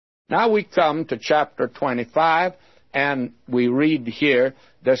Now we come to chapter 25, and we read here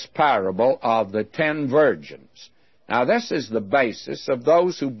this parable of the 10 virgins. Now this is the basis of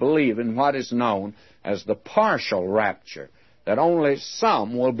those who believe in what is known as the partial rapture, that only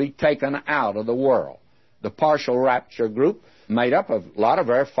some will be taken out of the world. The partial rapture group made up of a lot of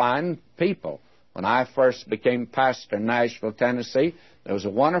very fine people. When I first became pastor in Nashville, Tennessee, there was a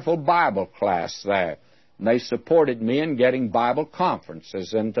wonderful Bible class there. And they supported me in getting Bible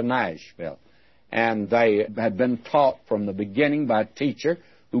conferences into Nashville. And they had been taught from the beginning by a teacher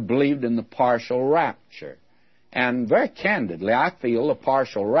who believed in the partial rapture. And very candidly, I feel the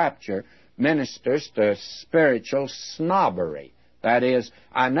partial rapture ministers to spiritual snobbery. That is,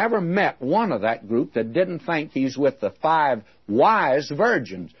 I never met one of that group that didn't think he's with the 5 wise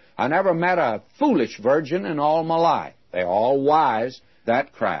virgins. I never met a foolish virgin in all my life. They're all wise,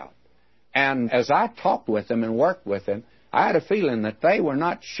 that crowd. And as I talked with them and worked with them, I had a feeling that they were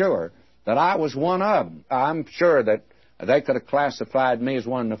not sure that I was one of them. I'm sure that they could have classified me as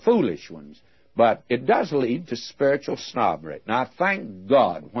one of the foolish ones. But it does lead to spiritual snobbery. Now, thank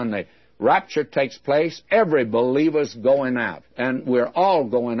God, when the rapture takes place, every believer's going out. And we're all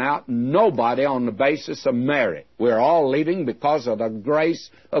going out, nobody on the basis of merit. We're all leaving because of the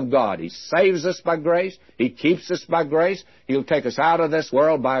grace of God. He saves us by grace. He keeps us by grace. He'll take us out of this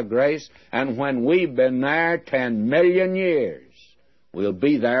world by grace. And when we've been there 10 million years, we'll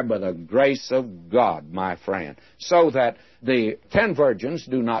be there by the grace of God, my friend. So that the 10 virgins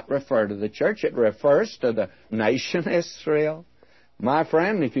do not refer to the church. It refers to the nation Israel. My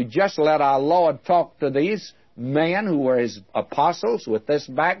friend, if you just let our Lord talk to these men who were His apostles with this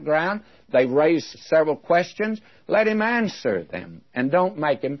background, they've raised several questions, let Him answer them. And don't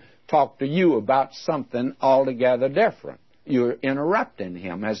make Him talk to you about something altogether different. You're interrupting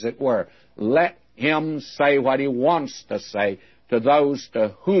Him, as it were. Let Him say what He wants to say to those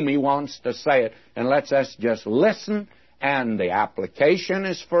to whom He wants to say it. And let us just listen, and the application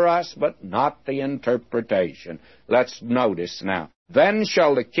is for us, but not the interpretation. Let's notice now. Then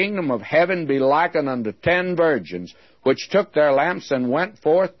shall the kingdom of heaven be likened unto 10 virgins, which took their lamps and went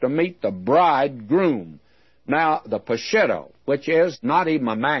forth to meet the bridegroom. Now, the Peshitta, which is not even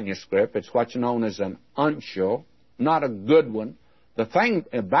a manuscript, it's what's known as an uncial, not a good one. The thing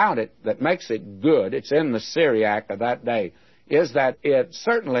about it that makes it good, it's in the Syriac of that day, is that it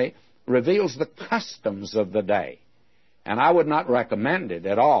certainly reveals the customs of the day. And I would not recommend it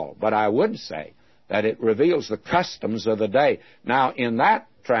at all, but I would say that it reveals the customs of the day. Now, in that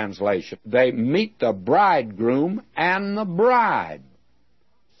translation, they meet the bridegroom and the bride,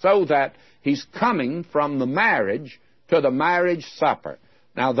 so that he's coming from the marriage to the marriage supper.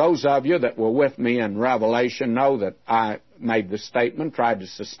 Now, those of you that were with me in Revelation know that I made the statement, tried to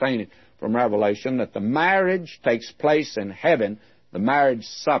sustain it from Revelation, that the marriage takes place in heaven, the marriage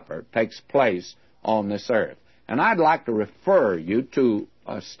supper takes place on this earth. And I'd like to refer you to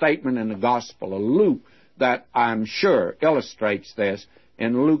a statement in the Gospel of Luke that I'm sure illustrates this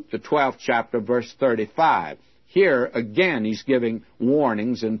in Luke, the 12th chapter, verse 35. Here, again, he's giving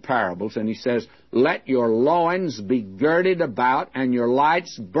warnings in parables, and he says, let your loins be girded about, and your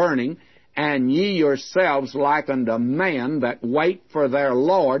lights burning, and ye yourselves like unto men that wait for their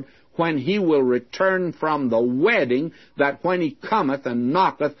Lord, when he will return from the wedding, that when he cometh and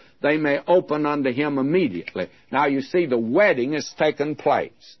knocketh, they may open unto him immediately. Now, you see, the wedding has taken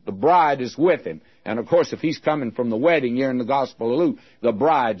place. The bride is with him. And, of course, if he's coming from the wedding here in the Gospel of Luke, the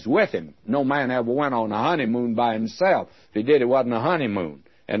bride's with him. No man ever went on a honeymoon by himself. If he did, it wasn't a honeymoon.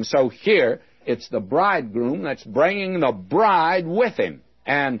 And so here, it's the bridegroom that's bringing the bride with him.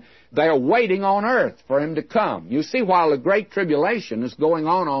 And they're waiting on earth for him to come. You see, while the Great Tribulation is going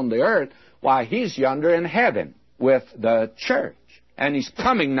on the earth, why, he's yonder in heaven with the church. And he's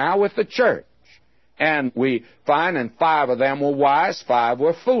coming now with the church. And we find, and 5 of them were wise, 5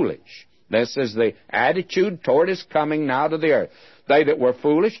 were foolish. This is the attitude toward his coming now to the earth. They that were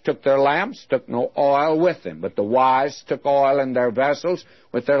foolish took their lamps, took no oil with them, but the wise took oil in their vessels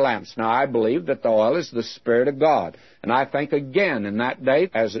with their lamps. Now, I believe that the oil is the Spirit of God. And I think, again, in that day,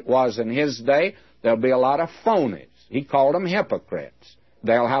 as it was in his day, there'll be a lot of phonies. He called them hypocrites.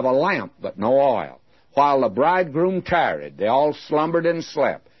 They'll have a lamp, but no oil. While the bridegroom tarried, they all slumbered and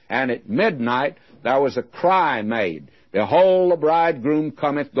slept. And at midnight there was a cry made, Behold, the bridegroom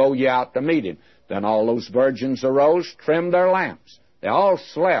cometh, go ye out to meet him. Then all those virgins arose, trimmed their lamps. They all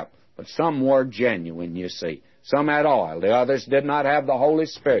slept, but some were genuine, you see. Some had oil. The others did not have the Holy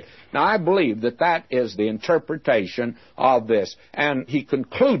Spirit. Now, I believe that that is the interpretation of this. And he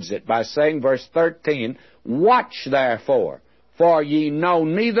concludes it by saying, verse 13, Watch therefore, for ye know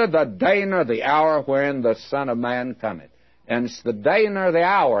neither the day nor the hour wherein the Son of Man cometh. And it's the day nor the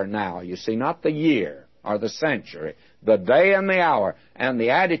hour now, you see, not the year or the century. The day and the hour. And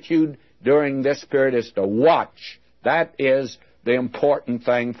the attitude during this period is to watch. That is the important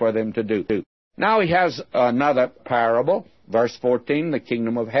thing for them to do. Now he has another parable. Verse 14, the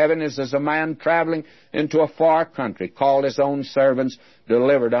kingdom of heaven is as a man traveling into a far country, called his own servants,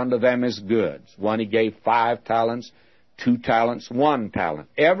 delivered unto them his goods. One he gave 5 talents, 2 talents, 1 talent.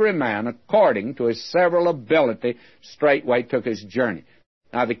 Every man, according to his several ability, straightway took his journey.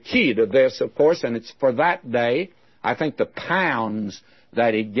 Now the key to this, of course, and it's for that day, I think the pounds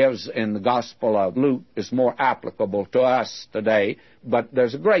that he gives in the Gospel of Luke is more applicable to us today, but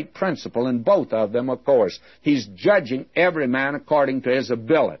there's a great principle in both of them, of course. He's judging every man according to his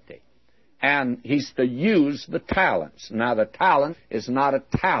ability, and he's to use the talents. Now, the talent is not a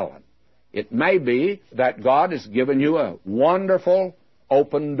talent. It may be that God has given you a wonderful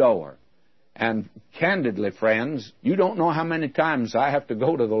open door, and candidly, friends, you don't know how many times I have to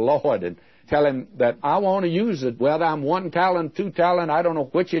go to the Lord and tell him that I want to use it, whether I'm 1 talent, 2 talent, I don't know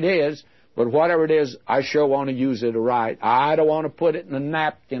which it is, but whatever it is, I sure want to use it right. I don't want to put it in a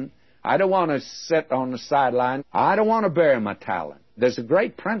napkin. I don't want to sit on the sideline. I don't want to bury my talent. There's a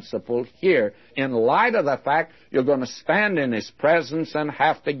great principle here in light of the fact you're going to stand in his presence and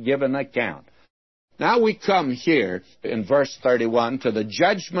have to give an account. Now we come here in verse 31 to the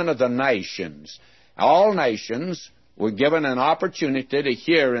judgment of the nations. All nations were given an opportunity to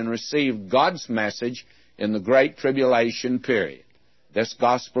hear and receive God's message in the Great Tribulation period. This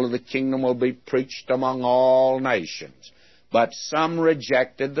gospel of the kingdom will be preached among all nations. But some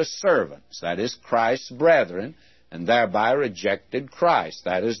rejected the servants, that is, Christ's brethren, and thereby rejected Christ.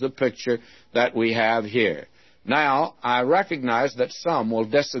 That is the picture that we have here. Now, I recognize that some will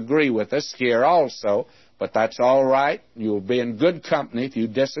disagree with us here also, but that's all right. You'll be in good company if you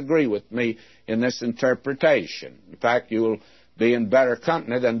disagree with me in this interpretation. In fact, you'll be in better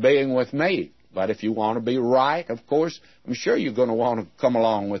company than being with me. But if you want to be right, of course, I'm sure you're going to want to come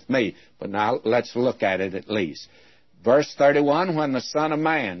along with me. But now let's look at it at least. Verse 31, when the Son of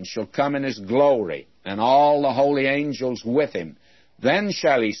Man shall come in his glory, and all the holy angels with him, then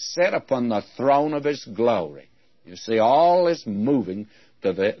shall he sit upon the throne of his glory. You see, all is moving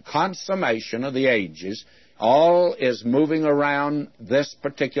to the consummation of the ages. All is moving around this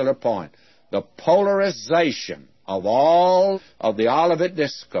particular point. The polarization of all of the Olivet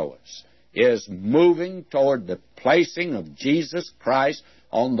Discourse is moving toward the placing of Jesus Christ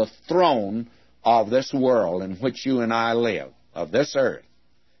on the throne of this world in which you and I live, of this earth.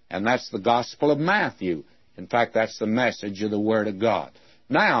 And that's the Gospel of Matthew. In fact, that's the message of the Word of God.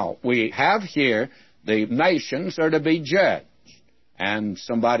 Now, we have here the nations are to be judged. And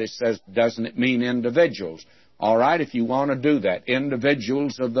somebody says, doesn't it mean individuals? All right, if you want to do that,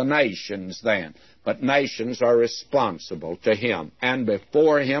 individuals of the nations then. But nations are responsible to him. And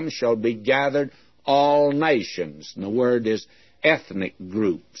before him shall be gathered all nations. And the word is ethnic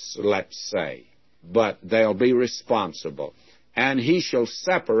groups, let's say. But they'll be responsible. And he shall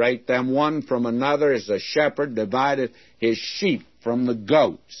separate them one from another as a shepherd divideth his sheep from the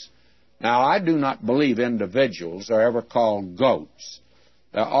goats. Now, I do not believe individuals are ever called goats.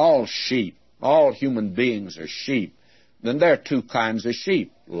 They're all sheep. All human beings are sheep. Then there are 2 kinds of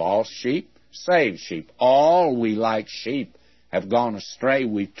sheep, lost sheep, saved sheep. All we like sheep have gone astray.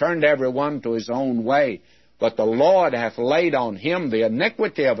 We've turned every one to his own way. But the Lord hath laid on him the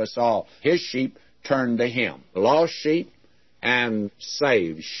iniquity of us all. His sheep turned to him. Lost sheep and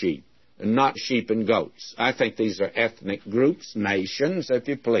saved sheep, and not sheep and goats. I think these are ethnic groups, nations, if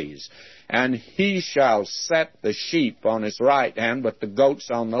you please. And he shall set the sheep on his right hand, but the goats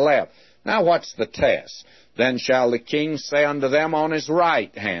on the left. Now what's the test? Then shall the king say unto them on his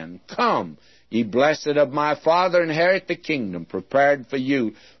right hand, Come, ye blessed of my Father, inherit the kingdom prepared for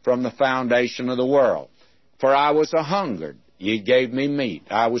you from the foundation of the world. For I was a-hungered, ye gave me meat.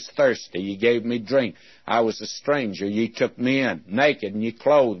 I was thirsty, ye gave me drink. I was a stranger, ye took me in. Naked, and ye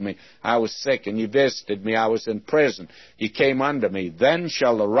clothed me. I was sick, and ye visited me. I was in prison, ye came unto me. Then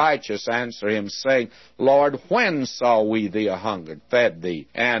shall the righteous answer him, saying, Lord, when saw we thee a-hungered, fed thee?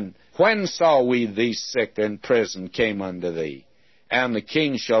 And when saw we thee sick in prison, came unto thee? And the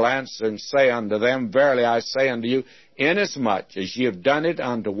king shall answer and say unto them, Verily I say unto you, inasmuch as ye have done it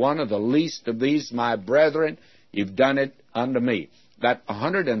unto one of the least of these my brethren, you've done it unto me. That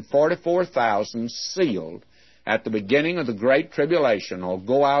 144,000 sealed at the beginning of the Great Tribulation will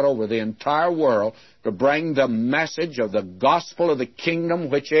go out over the entire world to bring the message of the gospel of the kingdom,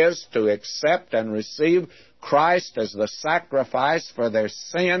 which is to accept and receive Christ as the sacrifice for their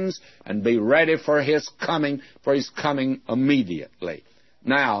sins and be ready for his coming immediately.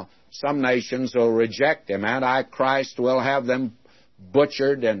 Now, Some nations will reject him. Antichrist will have them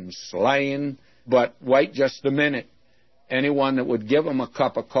butchered and slain. But wait just a minute. Anyone that would give them a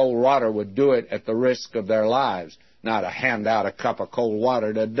cup of cold water would do it at the risk of their lives. Now, to hand out a cup of cold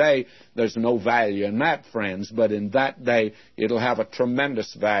water today, there's no value in that, friends. But in that day, it'll have a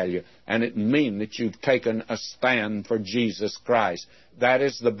tremendous value. And it means that you've taken a stand for Jesus Christ. That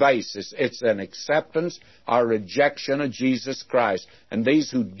is the basis. It's an acceptance or rejection of Jesus Christ. And these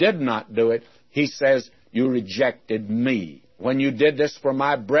who did not do it, he says, you rejected me. When you did this for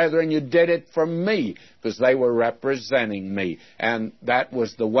my brethren, you did it for me, because they were representing me. And that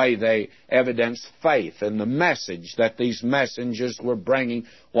was the way they evidenced faith. And the message that these messengers were bringing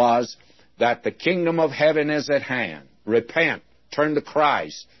was that the kingdom of heaven is at hand. Repent, turn to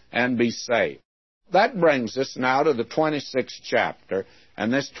Christ, and be saved. That brings us now to the 26th chapter.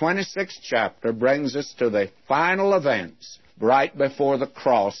 And this 26th chapter brings us to the final events right before the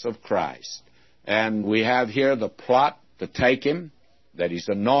cross of Christ. And we have here the plot to take him, that he's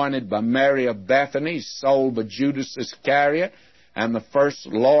anointed by Mary of Bethany, sold by Judas Iscariot, and the first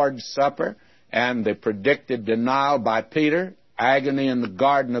Lord's Supper, and the predicted denial by Peter, agony in the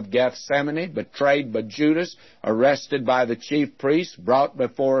Garden of Gethsemane, betrayed by Judas, arrested by the chief priests, brought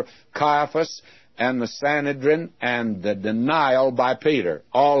before Caiaphas and the Sanhedrin, and the denial by Peter.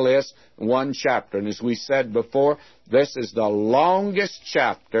 All this in one chapter. And as we said before, this is the longest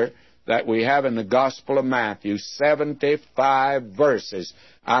chapter that we have in the Gospel of Matthew, 75 verses.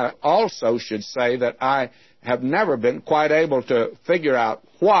 I also should say that I have never been quite able to figure out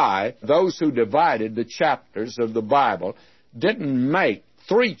why those who divided the chapters of the Bible didn't make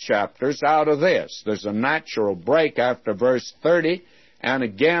 3 chapters out of this. There's a natural break after verse 30, and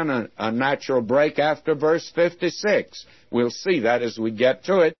again a natural break after verse 56. We'll see that as we get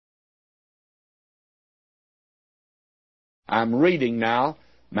to it. I'm reading now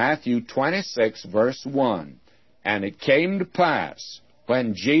Matthew 26, verse 1. And it came to pass,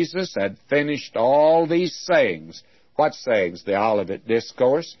 when Jesus had finished all these sayings. What sayings? The Olivet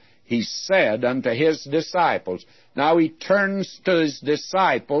Discourse. He said unto his disciples. Now he turns to his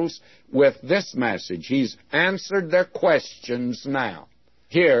disciples with this message. He's answered their questions now.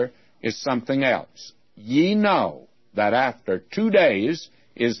 Here is something else. Ye know that after 2 days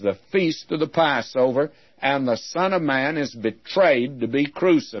is the feast of the Passover, and the Son of Man is betrayed to be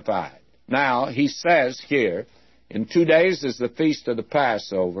crucified. Now, he says here, in 2 days is the feast of the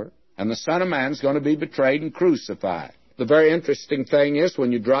Passover, and the Son of Man is going to be betrayed and crucified. The very interesting thing is,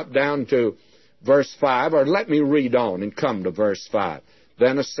 when you drop down to verse 5, or let me read on and come to verse 5.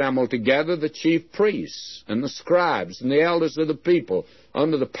 Then assembled together the chief priests and the scribes and the elders of the people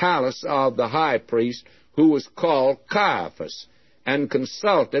under the palace of the high priest, who was called Caiaphas, and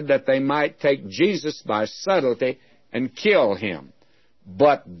consulted that they might take Jesus by subtlety and kill him.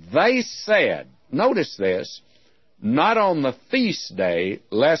 But they said, notice this, not on the feast day,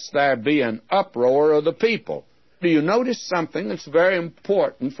 lest there be an uproar of the people. Do you notice something that's very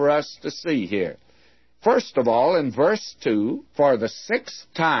important for us to see here? First of all, in verse 2, for the 6th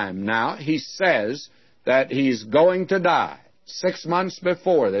time now, he says that he's going to die. 6 months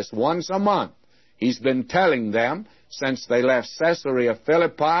before this, once a month, he's been telling them, since they left Caesarea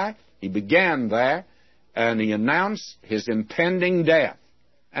Philippi, he began there, and he announced his impending death.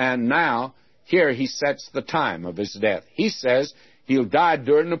 And now, here he sets the time of his death. He says he'll die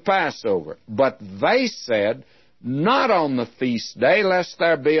during the Passover. But they said, not on the feast day, lest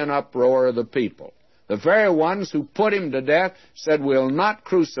there be an uproar of the people. The very ones who put him to death said, we'll not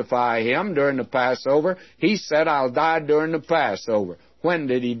crucify him during the Passover. He said, I'll die during the Passover. When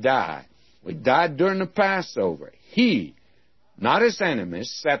did he die? He died during the Passover. He, not his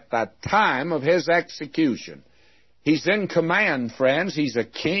enemies, set the time of his execution. He's in command, friends. He's a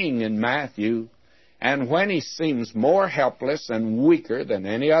king in Matthew. And when he seems more helpless and weaker than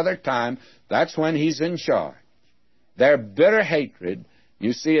any other time, that's when he's in charge. Their bitter hatred,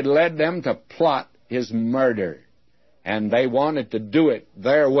 you see, it led them to plot his murder. And they wanted to do it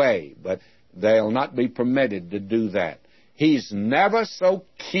their way, but they'll not be permitted to do that. He's never so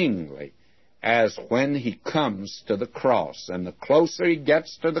kingly as when he comes to the cross. And the closer he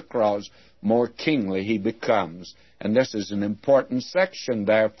gets to the cross, more kingly he becomes. And this is an important section,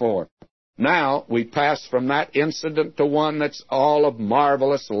 therefore. Now, we pass from that incident to one that's all of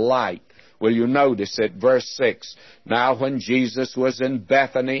marvelous light. Will you notice it? Verse 6. Now when Jesus was in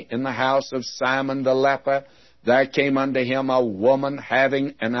Bethany, in the house of Simon the leper, there came unto him a woman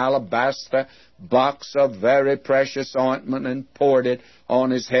having an alabaster box of very precious ointment, and poured it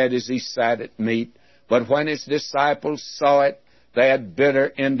on his head as he sat at meat. But when his disciples saw it, they had bitter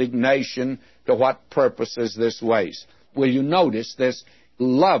indignation. To what purpose is this waste? Will you notice this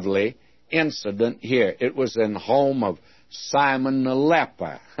lovely incident here. It was in the home of Simon the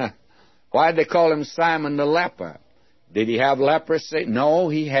leper. Why did they call him Simon the leper? Did he have leprosy? No,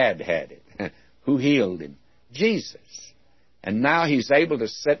 he had it. Who healed him? Jesus. And now he's able to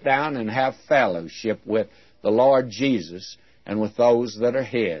sit down and have fellowship with the Lord Jesus and with those that are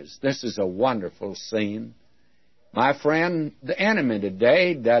his. This is a wonderful scene. My friend, the enemy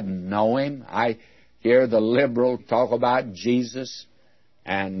today doesn't know him. I hear the liberal talk about Jesus,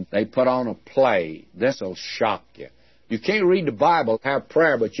 and they put on a play. This will shock you. You can't read the Bible, have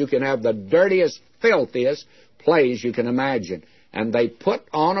prayer, but you can have the dirtiest, filthiest plays you can imagine. And they put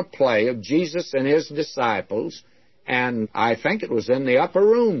on a play of Jesus and his disciples, and I think it was in the upper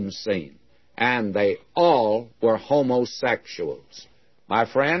room scene, and they all were homosexuals. My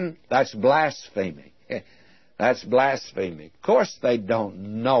friend, that's blasphemy. That's blasphemy. Of course they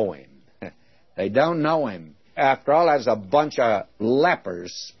don't know him. They don't know him. After all, there's a bunch of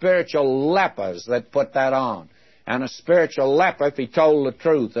lepers, spiritual lepers that put that on. And a spiritual leper, if he told the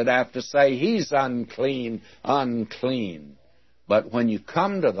truth, would have to say, he's unclean, unclean. But when you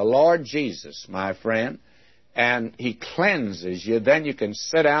come to the Lord Jesus, my friend, and he cleanses you, then you can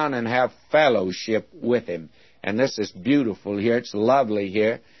sit down and have fellowship with him. And this is beautiful here. It's lovely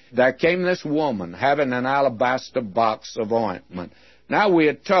here. There came this woman having an alabaster box of ointment. Now we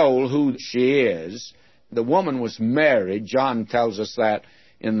are told who she is. The woman was married. John tells us that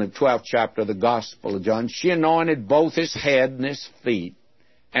in the 12th chapter of the Gospel of John. She anointed both his head and his feet.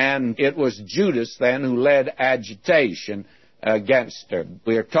 And it was Judas then who led agitation against her.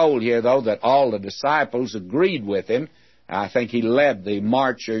 We are told here, though, that all the disciples agreed with him. I think he led the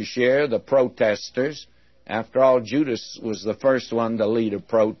marchers here, the protesters. After all, Judas was the first one to lead a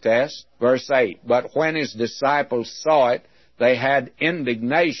protest. Verse 8, but when his disciples saw it, they had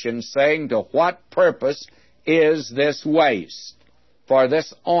indignation, saying, to what purpose is this waste? For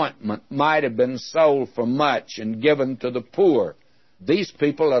this ointment might have been sold for much and given to the poor. These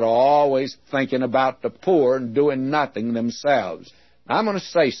people are always thinking about the poor and doing nothing themselves. I'm going to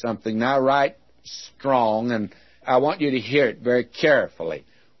say something now right strong, and I want you to hear it very carefully.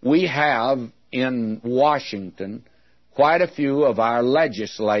 We have in Washington quite a few of our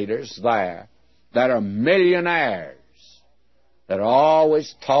legislators there that are millionaires, that are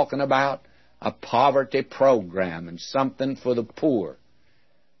always talking about a poverty program and something for the poor.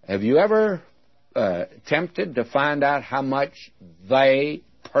 Have you ever tempted to find out how much they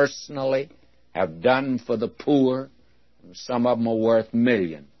personally have done for the poor? Some of them are worth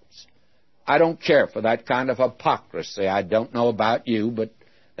millions. I don't care for that kind of hypocrisy. I don't know about you, but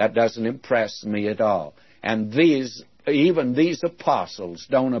that doesn't impress me at all. And even these apostles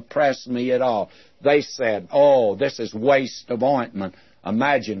don't impress me at all. They said, oh, this is waste of ointment.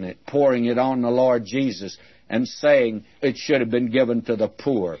 Imagine it, pouring it on the Lord Jesus and saying it should have been given to the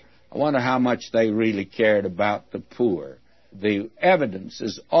poor. I wonder how much they really cared about the poor. The evidence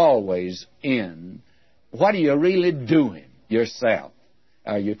is always in, what are you really doing yourself?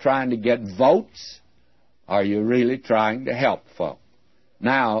 Are you trying to get votes? Are you really trying to help folk?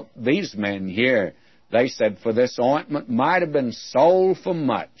 Now, these men here, they said, for this ointment might have been sold for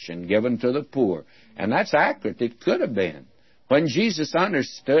much and given to the poor. And that's accurate. It could have been. When Jesus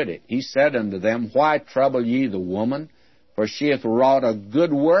understood it, he said unto them, why trouble ye the woman? For she hath wrought a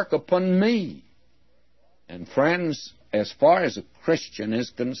good work upon me. And friends, as far as a Christian is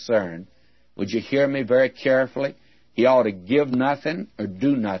concerned, would you hear me very carefully? He ought to give nothing or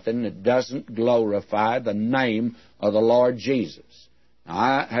do nothing that doesn't glorify the name of the Lord Jesus. Now,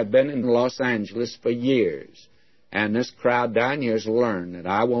 I have been in Los Angeles for years, and this crowd down here has learned that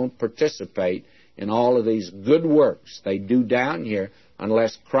I won't participate in all of these good works they do down here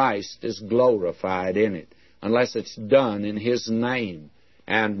unless Christ is glorified in it, unless it's done in His name.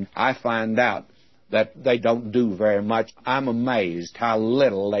 And I find out that they don't do very much. I'm amazed how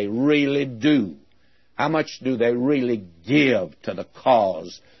little they really do. How much do they really give to the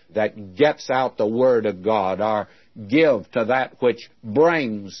cause that gets out the Word of God, or give to that which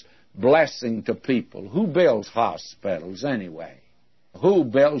brings blessing to people? Who builds hospitals anyway? Who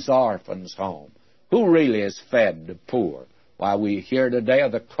builds orphans' homes? Who really is fed the poor? Why, we hear today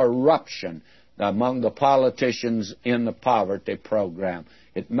of the corruption among the politicians in the poverty program.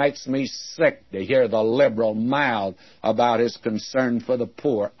 It makes me sick to hear the liberal mouth about his concern for the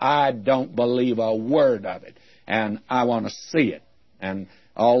poor. I don't believe a word of it, and I want to see it. And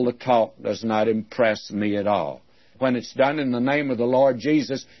all the talk does not impress me at all. When it's done in the name of the Lord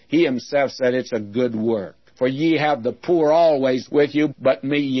Jesus, He Himself said it's a good work. For ye have the poor always with you, but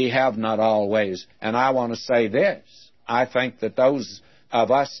me ye have not always. And I want to say this. I think that those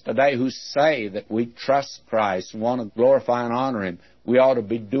of us today who say that we trust Christ and want to glorify and honor Him, We ought to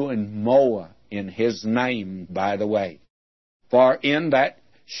be doing more in His name, by the way. For in that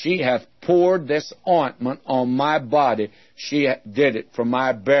she hath poured this ointment on my body, she did it for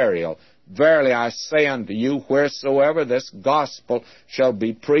my burial. Verily I say unto you, wheresoever this gospel shall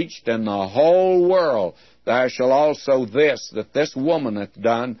be preached in the whole world, there shall also that this woman hath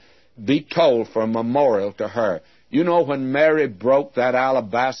done, be told for a memorial to her. You know, when Mary broke that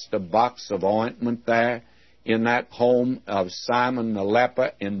alabaster box of ointment there in that home of Simon the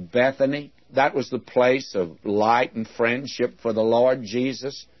leper in Bethany, that was the place of light and friendship for the Lord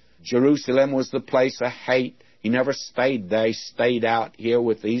Jesus. Jerusalem was the place of hate. He never stayed there. He stayed out here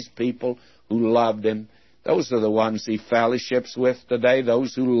with these people who loved Him. Those are the ones He fellowships with today,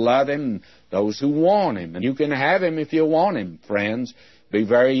 those who love Him, those who want Him. And you can have Him if you want Him, friends. Be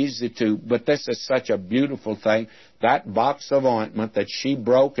very easy to. But this is such a beautiful thing. That box of ointment that she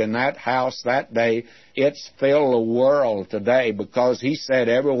broke in that house that day, it's filled the world today, because He said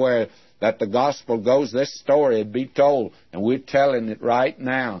everywhere that the gospel goes, this story would be told. And we're telling it right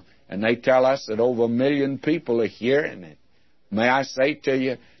now. And they tell us that over 1 million people are hearing it. May I say to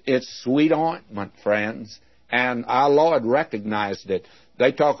you, it's sweet ointment, friends. And our Lord recognized it.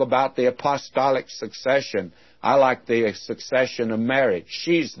 They talk about the apostolic succession. I like the succession of Mary.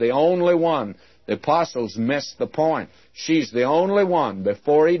 She's the only one. The apostles missed the point. She's the only one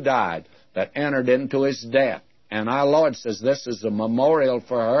before He died that entered into His death. And our Lord says this is a memorial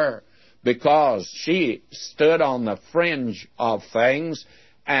for her, because she stood on the fringe of things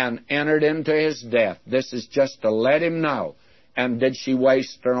and entered into His death. This is just to let Him know. And did she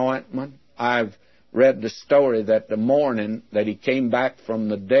waste her ointment? I've read the story that the morning that He came back from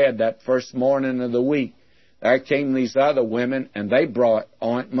the dead, that first morning of the week, there came these other women, and they brought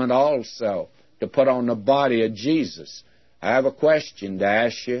ointment also to put on the body of Jesus. I have a question to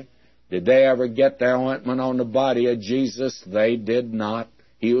ask you. Did they ever get their ointment on the body of Jesus? They did not.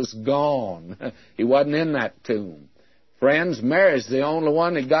 He was gone. He wasn't in that tomb. Friends, Mary's the only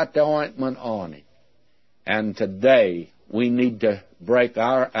one that got the ointment on it. And today, we need to break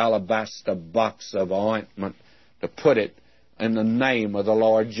our alabaster box of ointment to put it in the name of the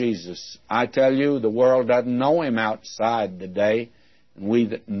Lord Jesus. I tell you, the world doesn't know Him outside today, and we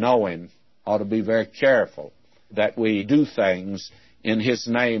that know Him ought to be very careful that we do things in His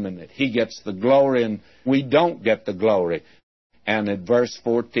name and that He gets the glory and we don't get the glory. And in verse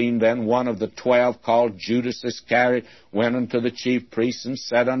 14, then one of the 12, called Judas Iscariot, went unto the chief priests and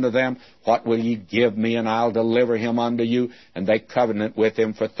said unto them, What will ye give me, and I'll deliver him unto you? And they covenanted with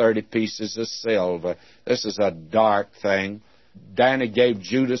him for 30 pieces of silver. This is a dark thing. Danny gave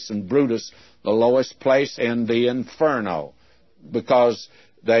Judas and Brutus the lowest place in the inferno, because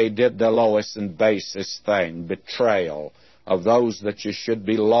they did the lowest and basest thing, betrayal of those that you should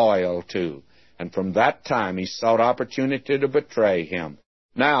be loyal to. And from that time, he sought opportunity to betray him.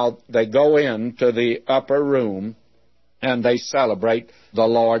 Now, they go into the upper room, and they celebrate the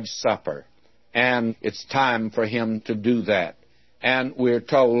Lord's Supper. And it's time for him to do that. And we're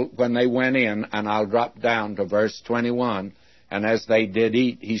told when they went in, and I'll drop down to verse 21, and as they did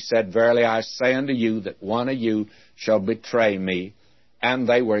eat, he said, Verily I say unto you, that one of you shall betray me. And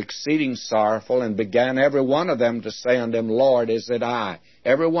they were exceeding sorrowful, and began every one of them to say unto him, Lord, is it I?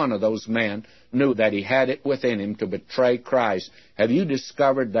 Every one of those men knew that he had it within him to betray Christ. Have you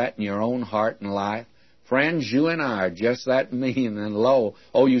discovered that in your own heart and life? Friends, you and I are just that mean and low.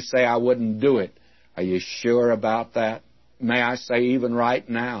 Oh, you say I wouldn't do it. Are you sure about that? May I say, even right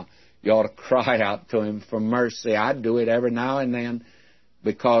now, you ought to cry out to Him for mercy. I do it every now and then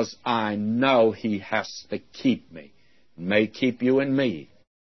because I know He has to keep me. May keep you and me.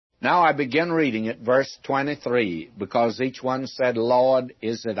 Now I begin reading at verse 23, because each one said, Lord,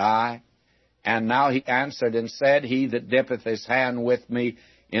 is it I? And now he answered and said, He that dippeth his hand with me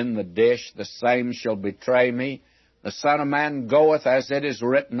in the dish, the same shall betray me. The Son of Man goeth as it is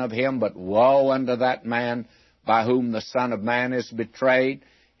written of him, but woe unto that man by whom the Son of Man is betrayed.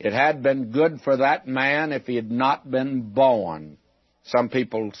 It had been good for that man if he had not been born. Some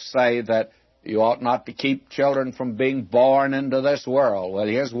people say that you ought not to keep children from being born into this world. Well,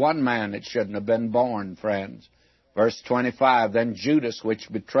 here's one man that shouldn't have been born, friends. Verse 25, Then Judas,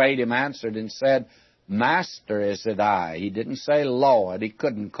 which betrayed him, answered and said, Master, is it I? He didn't say Lord. He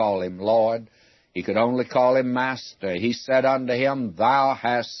couldn't call him Lord. He could only call him Master. He said unto him, Thou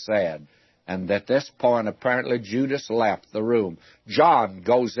hast said. And at this point, apparently, Judas left the room. John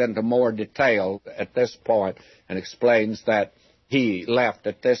goes into more detail at this point and explains that he left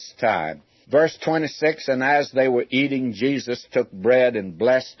at this time. Verse 26, And as they were eating, Jesus took bread and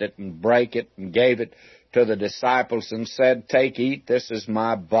blessed it and brake it and gave it to the disciples and said, Take, eat, this is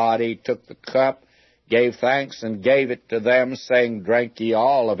my body. He took the cup, gave thanks and gave it to them, saying, Drink ye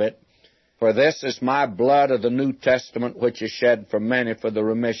all of it, for this is my blood of the New Testament, which is shed for many for the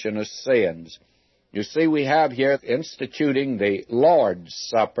remission of sins. You see, we have here instituting the Lord's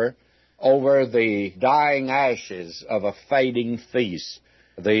Supper over the dying ashes of a fading feast,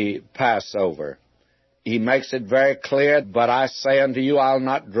 the Passover. He makes it very clear, But I say unto you, I'll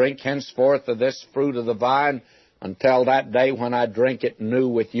not drink henceforth of this fruit of the vine until that day when I drink it new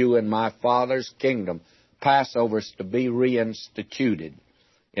with you in my Father's kingdom. Passover's to be reinstituted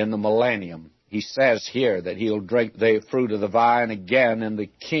in the millennium. He says here that he'll drink the fruit of the vine again in the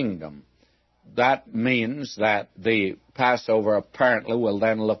kingdom. That means that the Passover apparently will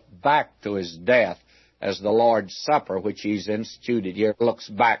then look back to his death, as the Lord's Supper, which he's instituted here, looks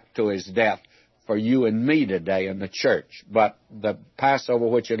back to his death for you and me today in the church. But the Passover,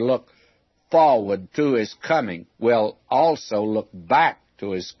 which would look forward to his coming, will also look back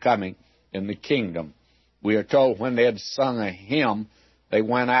to his coming in the kingdom. We are told when they had sung a hymn, they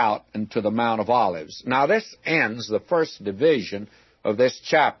went out into the Mount of Olives. Now this ends the first division of this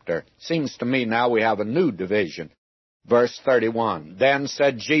chapter. Seems to me now we have a new division. Verse 31, Then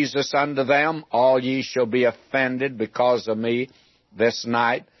said Jesus unto them, All ye shall be offended because of me this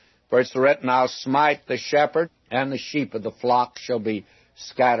night. For it's written, I'll smite the shepherd, and the sheep of the flock shall be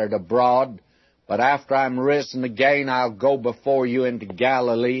scattered abroad. But after I'm risen again, I'll go before you into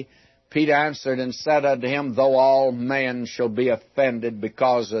Galilee. Peter answered and said unto him, Though all men shall be offended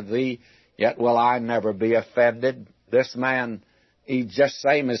because of thee, yet will I never be offended. This man, he just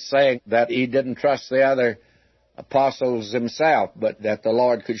same as saying that he didn't trust the other apostles himself, but that the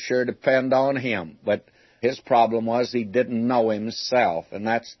Lord could sure depend on him. But his problem was he didn't know himself, and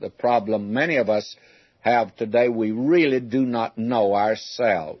that's the problem many of us have today. We really do not know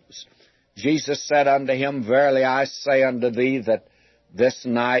ourselves. Jesus said unto him, Verily I say unto thee that this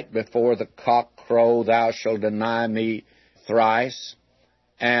night before the cock crow thou shalt deny me thrice.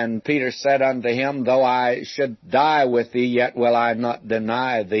 And Peter said unto him, Though I should die with thee, yet will I not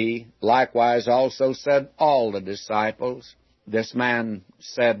deny thee. Likewise also said all the disciples. This man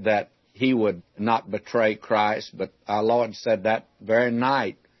said that he would not betray Christ, but our Lord said that very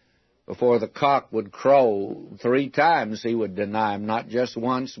night, before the cock would crow 3 times, he would deny him, not just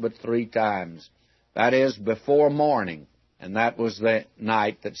once, but 3 times. That is, before morning. And that was the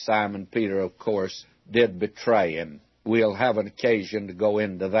night that Simon Peter, of course, did betray him. We'll have an occasion to go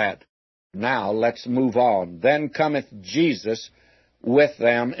into that. Now, let's move on. Then cometh Jesus with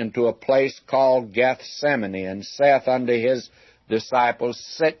them into a place called Gethsemane, and saith unto his disciples,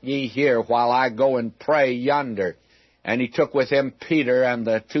 Sit ye here while I go and pray yonder. And he took with him Peter and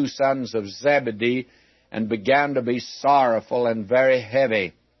the 2 sons of Zebedee, and began to be sorrowful and very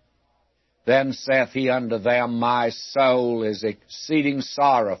heavy. Then saith he unto them, My soul is exceeding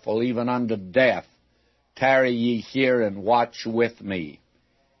sorrowful, even unto death. Tarry ye here and watch with me.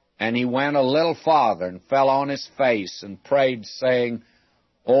 And he went a little farther, and fell on his face, and prayed, saying,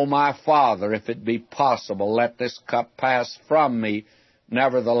 O my Father, if it be possible, let this cup pass from me.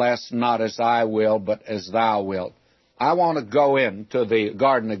 Nevertheless, not as I will, but as thou wilt. I want to go into the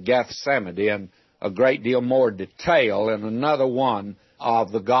Garden of Gethsemane in a great deal more detail in another one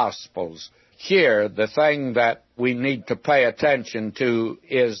of the Gospels. Here, the thing that we need to pay attention to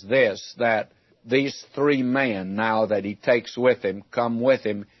is this, that these 3 men, now that he takes with him, come with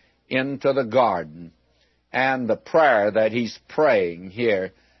him into the garden. And the prayer that he's praying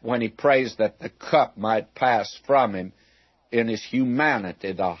here, when he prays that the cup might pass from him, in his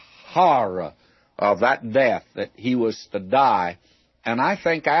humanity, the horror of that death that he was to die. And I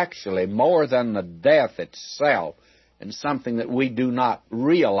think actually more than the death itself, and something that we do not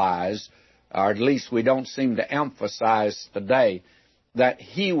realize, or at least we don't seem to emphasize today, that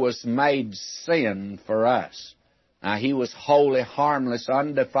he was made sin for us. Now, he was holy, harmless,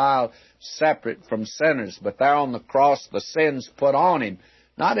 undefiled, separate from sinners, but there on the cross the sin's put on him,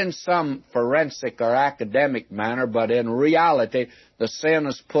 not in some forensic or academic manner, but in reality the sin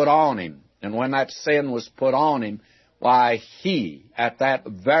is put on him. And when that sin was put on him, why, he, at that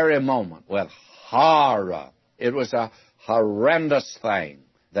very moment, with horror, it was a horrendous thing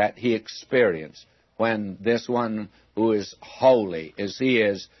that he experienced when this one who is holy as he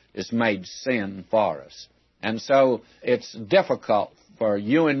is made sin for us. And so it's difficult for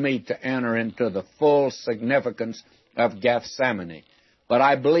you and me to enter into the full significance of Gethsemane. But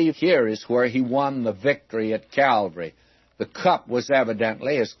I believe here is where he won the victory at Calvary. The cup was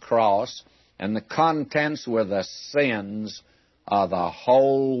evidently his cross, and the contents were the sins of the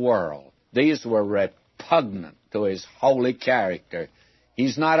whole world. These were repugnant to his holy character.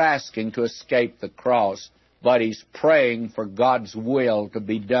 He's not asking to escape the cross, but he's praying for God's will to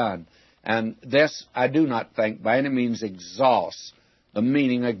be done. And this, I do not think, by any means exhausts the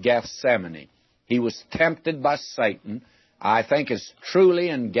meaning of Gethsemane. He was tempted by Satan, I think, as truly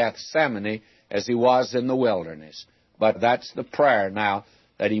in Gethsemane as he was in the wilderness. But that's the prayer now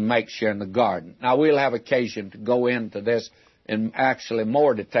that he makes here in the garden. Now, we'll have occasion to go into this in actually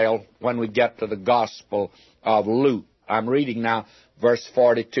more detail when we get to the Gospel of Luke. I'm reading now verse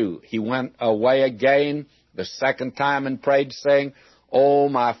 42. He went away again the second time and prayed, saying, O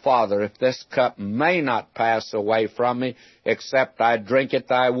my Father, if this cup may not pass away from me, except I drink it,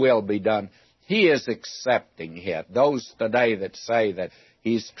 thy will be done. He is accepting it. Those today that say that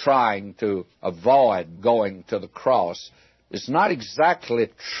he's trying to avoid going to the cross is not exactly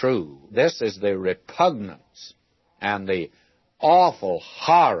true. This is the repugnance and the awful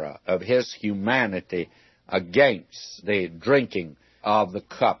horror of his humanity against the drinking of the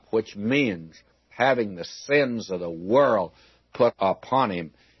cup, which means having the sins of the world put upon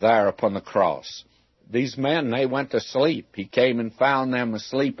him there upon the cross. These men, they went to sleep. He came and found them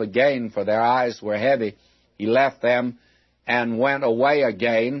asleep again, for their eyes were heavy. He left them and went away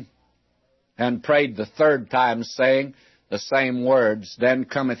again and prayed the third time, saying the same words. Then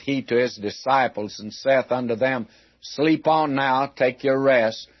cometh he to his disciples and saith unto them, Sleep on now, take your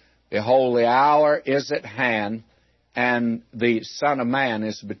rest. Behold, the hour is at hand, and the Son of Man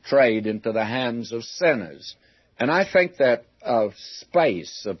is betrayed into the hands of sinners. And I think that a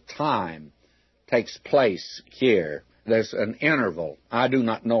space of time takes place here. There's an interval. I do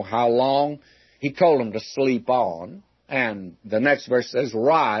not know how long. He told them to sleep on, and the next verse says,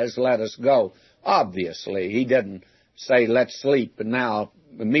 Rise, let us go. Obviously, he didn't say, let's sleep, and now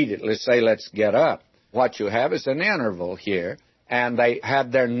immediately say, let's get up. What you have is an interval here, and they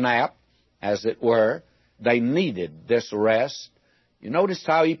had their nap, as it were. They needed this rest. You notice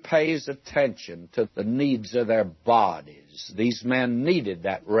how he pays attention to the needs of their bodies. These men needed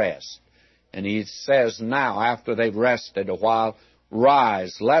that rest. And he says now, after they've rested a while,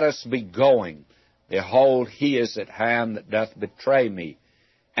 Rise, let us be going. Behold, he is at hand that doth betray me.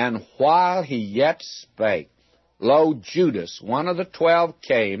 And while he yet spake, lo, Judas, one of the 12,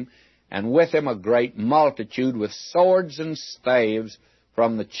 came, and with him a great multitude with swords and staves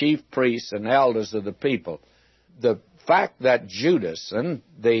from the chief priests and elders of the people. The fact that Judas and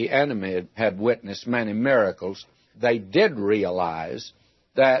the enemy had witnessed many miracles, they did realize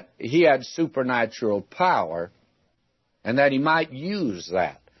that he had supernatural power and that he might use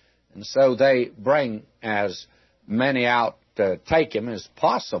that. And so they bring as many out to take him as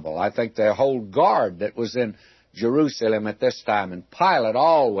possible. I think their whole guard that was in Jerusalem at this time, and Pilate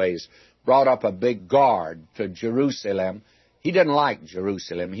always brought up a big guard to Jerusalem. He didn't like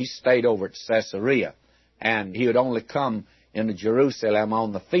Jerusalem. He stayed over at Caesarea, and he would only come into Jerusalem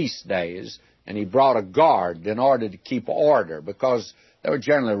on the feast days, and he brought a guard in order to keep order, because there were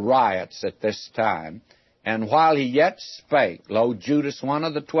generally riots at this time. And while he yet spake, lo, Judas, one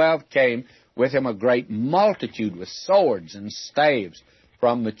of the 12, came, with him a great multitude with swords and staves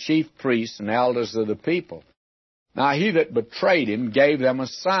from the chief priests and elders of the people. Now he that betrayed him gave them a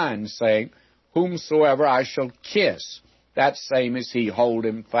sign, saying, Whomsoever I shall kiss, that same is he, hold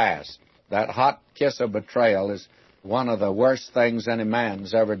him fast. That hot kiss of betrayal is one of the worst things any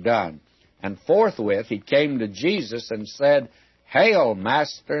man's ever done. And forthwith he came to Jesus and said, Hail,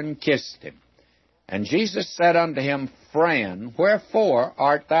 Master, and kissed him. And Jesus said unto him, Friend, wherefore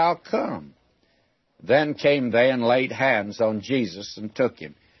art thou come? Then came they and laid hands on Jesus and took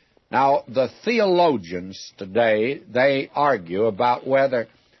him. Now, the theologians today, they argue about whether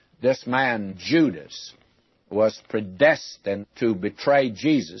this man Judas was predestined to betray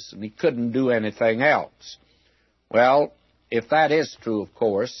Jesus, and he couldn't do anything else. Well, if that is true, of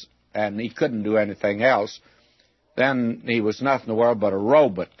course, and he couldn't do anything else, then he was nothing in the world but a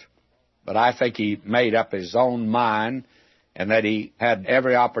robot. But I think he made up his own mind, and that he had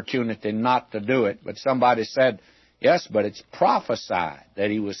every opportunity not to do it. But somebody said, yes, but it's prophesied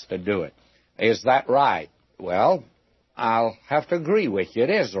that he was to do it. Is that right? Well, I'll have to agree with you. It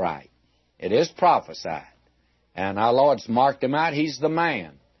is right. It is prophesied. And our Lord's marked him out. He's the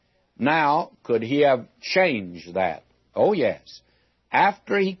man. Now, could he have changed that? Oh, yes.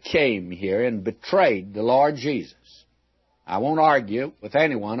 After he came here and betrayed the Lord Jesus. I won't argue with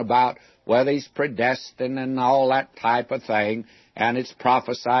anyone about whether he's predestined and all that type of thing, and it's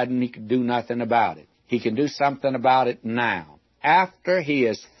prophesied and he can do nothing about it. He can do something about it now, after he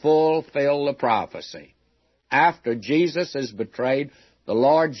has fulfilled the prophecy. After Jesus is betrayed, the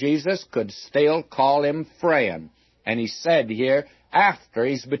Lord Jesus could still call him friend. And he said here, after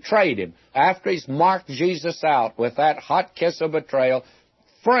he's betrayed him, after he's marked Jesus out with that hot kiss of betrayal,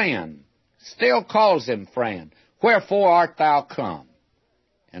 friend, still calls him friend. Wherefore art thou come?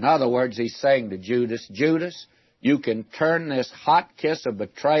 In other words, he's saying to Judas, Judas, you can turn this hot kiss of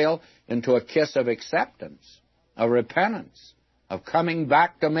betrayal into a kiss of acceptance, of repentance, of coming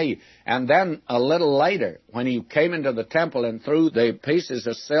back to me. And then a little later, when he came into the temple and threw the pieces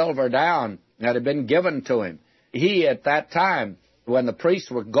of silver down that had been given to him, he at that time, when the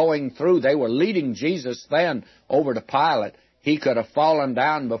priests were going through, they were leading Jesus then over to Pilate. He could have fallen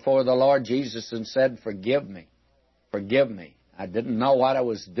down before the Lord Jesus and said, forgive me, forgive me. I didn't know what I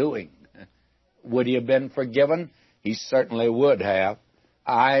was doing. Would he have been forgiven? He certainly would have.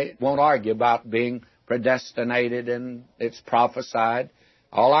 I won't argue about being predestinated and it's prophesied.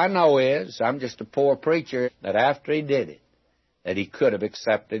 All I know is, I'm just a poor preacher, that after he did it, that he could have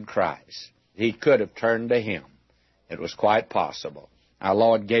accepted Christ. He could have turned to him. It was quite possible. Our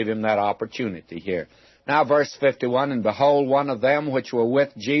Lord gave him that opportunity here. Now, verse 51, and behold, one of them which were with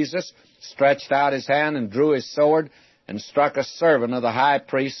Jesus stretched out his hand and drew his sword and struck a servant of the high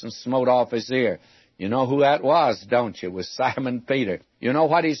priest and smote off his ear. You know who that was, don't you? It was Simon Peter. You know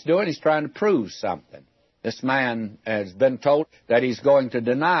what he's doing? He's trying to prove something. This man has been told that he's going to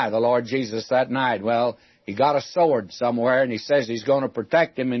deny the Lord Jesus that night. Well, he got a sword somewhere, and he says he's going to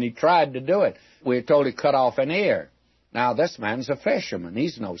protect him, and he tried to do it. We're told he cut off an ear. Now, this man's a fisherman.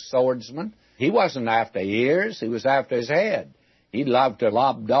 He's no swordsman. He wasn't after ears. He was after his head. He'd love to have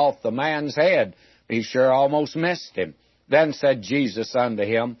lopped off the man's head. He sure almost missed him. Then said Jesus unto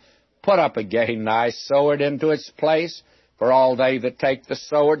him, put up again thy sword into its place, for all they that take the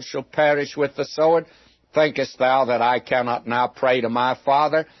sword shall perish with the sword. Thinkest thou that I cannot now pray to my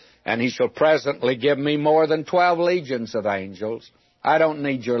Father, and he shall presently give me more than 12 legions of angels? I don't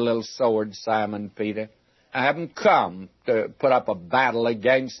need your little sword, Simon Peter. I haven't come to put up a battle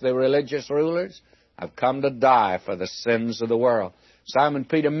against the religious rulers. I've come to die for the sins of the world. Simon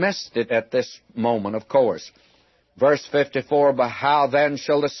Peter missed it at this moment, of course. Verse 54, but how then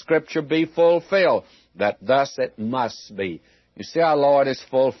shall the Scripture be fulfilled, that thus it must be? You see, our Lord is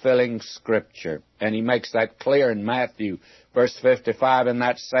fulfilling Scripture, and he makes that clear in Matthew. Verse 55, in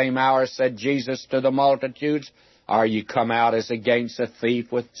that same hour said Jesus to the multitudes, are ye come out as against a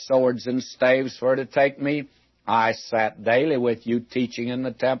thief with swords and staves for to take me? I sat daily with you teaching in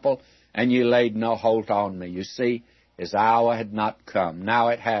the temple, and ye laid no hold on me. You see, his hour had not come. Now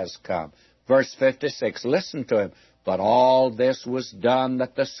it has come. Verse 56, listen to him. But all this was done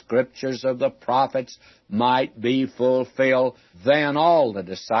that the Scriptures of the prophets might be fulfilled. Then all the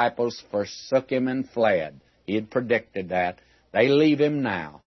disciples forsook him and fled. He had predicted that. They leave him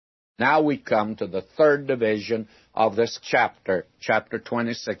now. Now we come to the third division of this chapter, chapter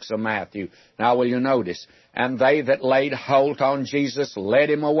 26 of Matthew. Now will you notice, and they that laid hold on Jesus led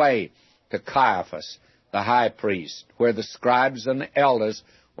him away to Caiaphas, the high priest, where the scribes and the elders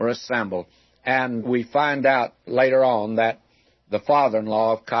were assembled. And we find out later on that the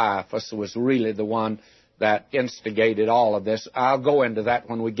father-in-law of Caiaphas was really the one that instigated all of this. I'll go into that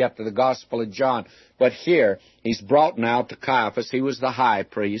when we get to the Gospel of John. But here, he's brought now to Caiaphas. He was the high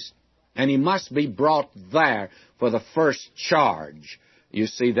priest, and he must be brought there for the first charge. You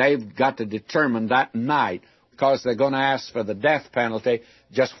see, they've got to determine that night, because they're going to ask for the death penalty,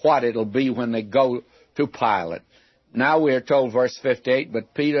 just what it'll be when they go to Pilate. Now we are told, verse 58,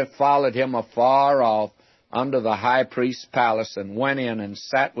 but Peter followed him afar off under the high priest's palace and went in and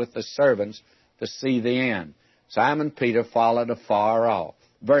sat with the servants to see the end. Simon Peter followed afar off.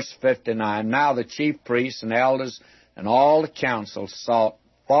 Verse 59, now the chief priests and elders and all the council sought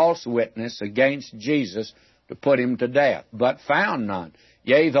false witness against Jesus to put him to death, but found none.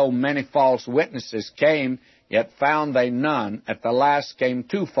 Yea, though many false witnesses came, yet found they none. At the last came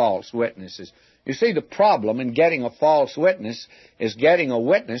 2 false witnesses. You see, the problem in getting a false witness is getting a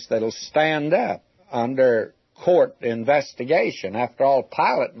witness that'll stand up under court investigation. After all,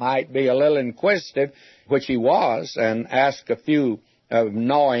 Pilate might be a little inquisitive, which he was, and ask a few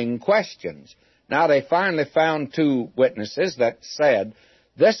gnawing questions. Now, they finally found 2 witnesses that said,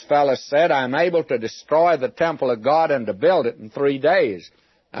 this fellow said, I'm able to destroy the temple of God and to build it in 3 days.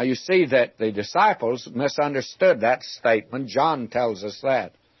 Now, you see that the disciples misunderstood that statement. John tells us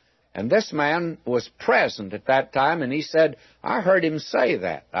that. And this man was present at that time, and he said, I heard him say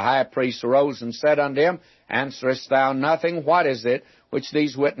that. The high priest arose and said unto him, answerest thou nothing? What is it which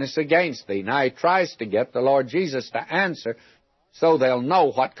these witness against thee? Now he tries to get the Lord Jesus to answer so they'll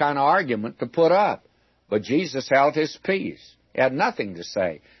know what kind of argument to put up. But Jesus held his peace. He had nothing to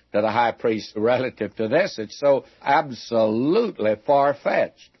say to the high priest relative to this. It's so absolutely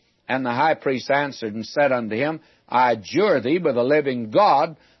far-fetched. And the high priest answered and said unto him, I adjure thee by the living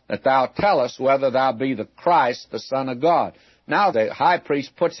God, that thou tell us whether thou be the Christ, the Son of God. Now the high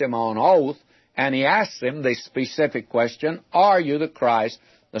priest puts him on oath, and he asks him the specific question, are you the Christ,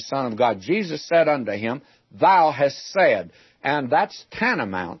 the Son of God. Jesus said unto him, Thou hast said. And that's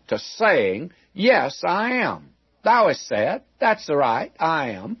tantamount to saying, Yes, I am. Thou hast said. That's right,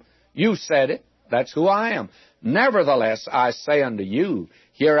 I am. You said it. That's who I am. Nevertheless, I say unto you,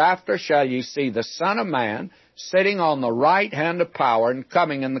 hereafter shall ye see the Son of Man sitting on the right hand of power and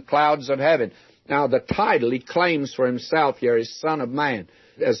coming in the clouds of heaven. Now, the title he claims for himself here is Son of Man.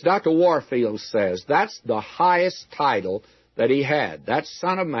 As Dr. Warfield says, that's the highest title that he had. That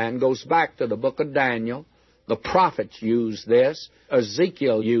Son of Man goes back to the book of Daniel. The prophets used this.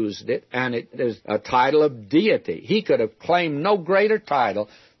 Ezekiel used it, and it is a title of deity. He could have claimed no greater title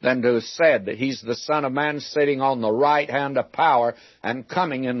than to have said that he's the Son of Man sitting on the right hand of power and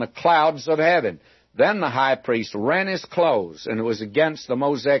coming in the clouds of heaven. Then the high priest rent his clothes, and it was against the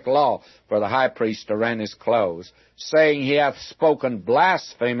Mosaic law for the high priest to rent his clothes, saying, He hath spoken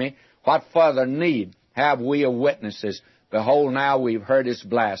blasphemy. What further need have we of witnesses? Behold, now we've heard his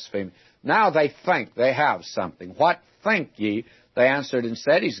blasphemy. Now they think they have something. What think ye? They answered and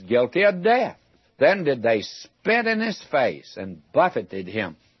said, He's guilty of death. Then did they spit in his face and buffeted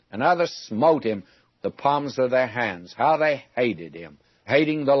him, and others smote him with the palms of their hands. How they hated him,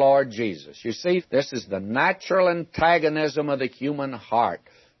 hating the Lord Jesus. You see, this is the natural antagonism of the human heart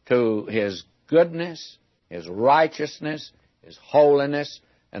to his goodness, his righteousness, his holiness,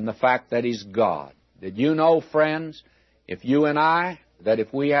 and the fact that he's God. Did you know, friends, if you and I, that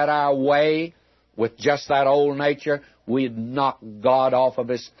if we had our way with just that old nature, we'd knock God off of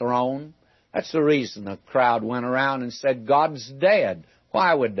his throne? That's the reason the crowd went around and said, God's dead.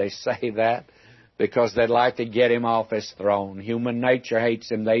 Why would they say that? Because they'd like to get him off his throne. Human nature hates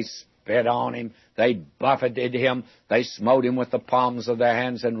him. They spit on him. They buffeted him. They smote him with the palms of their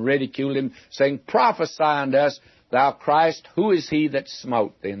hands and ridiculed him, saying, Prophesy unto us, Thou Christ, who is he that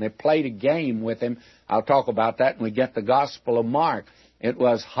smote thee? And they played a game with him. I'll talk about that when we get the Gospel of Mark. It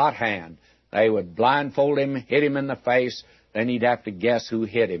was hot hand. They would blindfold him, hit him in the face, then he'd have to guess who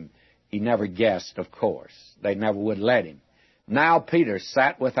hit him. He never guessed, of course. They never would let him. Now Peter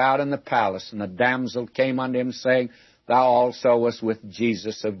sat without in the palace, and the damsel came unto him, saying, Thou also wast with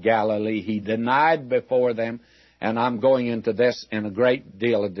Jesus of Galilee. He denied before them, and I'm going into this in a great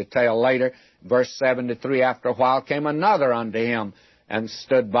deal of detail later. Verse 73, After a while came another unto him, and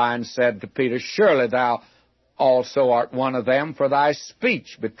stood by and said to Peter, Surely thou also art one of them, for thy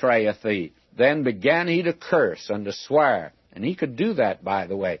speech betrayeth thee. Then began he to curse and to swear. And he could do that, by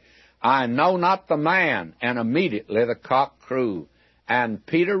the way. I know not the man. And immediately the cock crew. And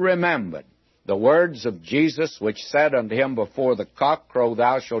Peter remembered the words of Jesus, which said unto him, Before the cock crow,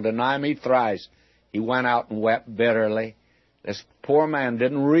 thou shalt deny me thrice. He went out and wept bitterly. This poor man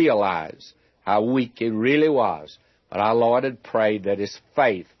didn't realize how weak he really was. But our Lord had prayed that his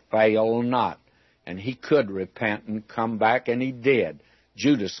faith fail not. And he could repent and come back, and he did.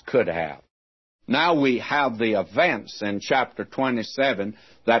 Judas could have. Now we have the events in chapter 27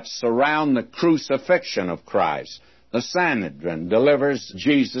 that surround the crucifixion of Christ. The Sanhedrin delivers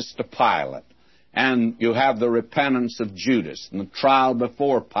Jesus to Pilate. And you have the repentance of Judas and the trial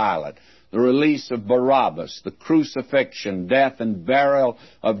before Pilate, the release of Barabbas, the crucifixion, death, and burial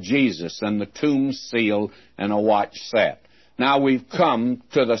of Jesus, and the tomb sealed and a watch set. Now we've come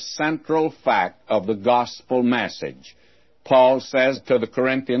to the central fact of the gospel message. Paul says to the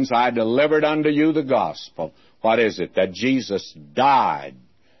Corinthians, I delivered unto you the gospel. What is it? That Jesus died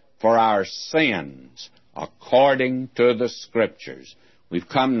for our sins according to the Scriptures. We've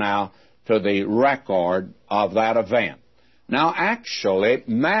come now to the record of that event. Now, actually,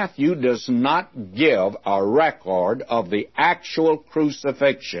 Matthew does not give a record of the actual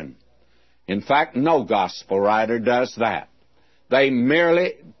crucifixion. In fact, no gospel writer does that. They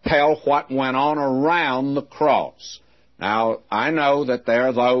merely tell what went on around the cross. Now, I know that there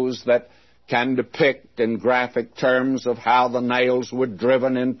are those that can depict in graphic terms of how the nails were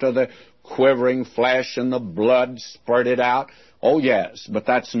driven into the quivering flesh and the blood spurted out. Oh, yes, but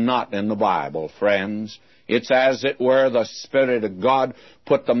that's not in the Bible, friends. It's as it were the Spirit of God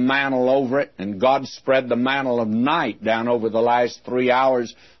put the mantle over it, and God spread the mantle of night down over the last 3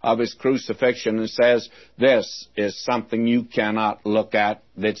 hours of His crucifixion and says, this is something you cannot look at,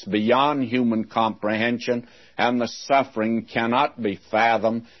 that's beyond human comprehension, and the suffering cannot be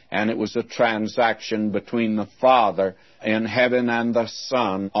fathomed, and it was a transaction between the Father in heaven and the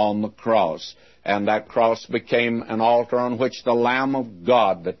Son on the cross. And that cross became an altar on which the Lamb of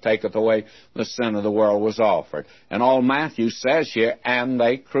God that taketh away the sin of the world was offered. And all Matthew says here, and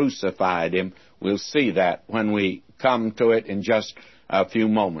they crucified him. We'll see that when we come to it in just a few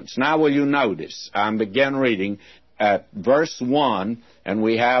moments. Now will you notice, I begin reading at verse 1, and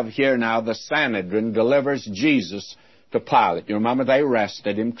we have here now the Sanhedrin delivers Jesus to Pilate. You remember they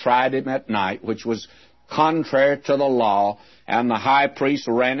arrested him, tried him at night, which was contrary to the law, and the high priest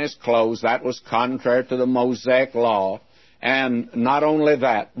rent his clothes. That was contrary to the Mosaic law. And not only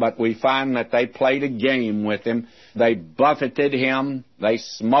that, but we find that they played a game with him. They buffeted him. They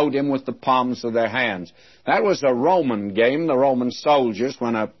smote him with the palms of their hands. That was a Roman game. The Roman soldiers,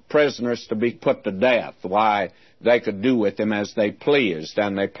 when a prisoner is to be put to death, why, they could do with him as they pleased.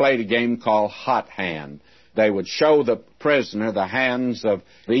 And they played a game called hot hand. They would show the prisoner the hands of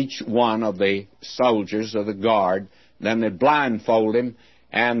each one of the soldiers of the guard. Then they'd blindfold him,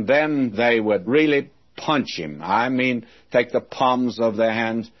 and then they would really punch him. I mean, take the palms of their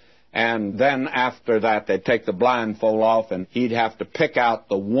hands, and then after that they'd take the blindfold off, and he'd have to pick out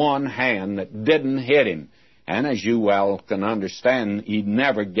the one hand that didn't hit him. And as you well can understand, he'd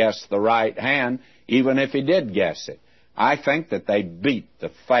never guess the right hand, even if he did guess it. I think that they beat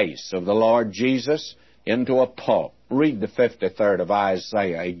the face of the Lord Jesus into a pulp. Read the 53rd of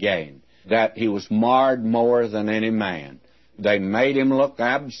Isaiah again, that he was marred more than any man. They made him look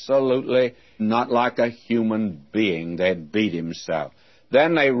absolutely not like a human being. They had beat him so.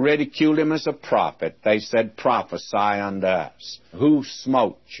 Then they ridiculed him as a prophet. They said, prophesy unto us. Who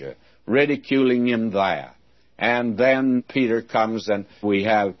smote you? Ridiculing him there. And then Peter comes and we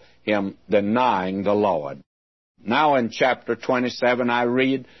have him denying the Lord. Now in chapter 27 I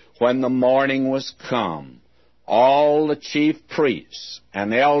read, when the morning was come, all the chief priests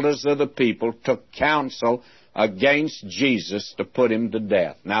and elders of the people took counsel against Jesus to put him to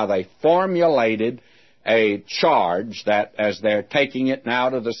death. Now they formulated a charge that as they're taking it now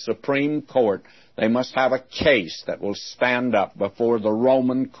to the Supreme Court, they must have a case that will stand up before the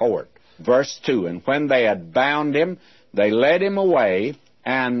Roman court. Verse 2, and when they had bound him, they led him away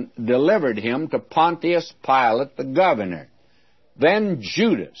and delivered him to Pontius Pilate the governor. Then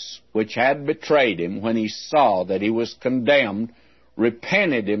Judas, which had betrayed him, when he saw that he was condemned,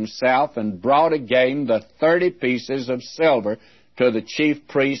 repented himself and brought again the 30 pieces of silver to the chief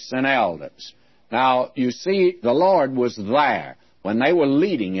priests and elders. Now, you see, the Lord was there when they were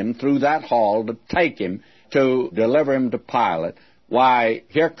leading him through that hall to take him to deliver him to Pilate. Why,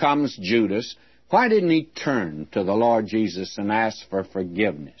 here comes Judas. Why didn't he turn to the Lord Jesus and ask for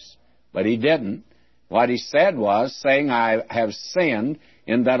forgiveness? But he didn't. What he said was, saying, I have sinned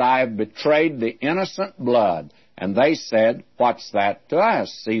in that I have betrayed the innocent blood. And they said, what's that to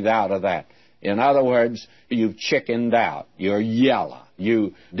us? See thou to that. In other words, you've chickened out. You're yellow.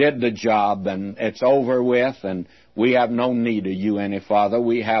 You did the job, and it's over with, and we have no need of you any farther.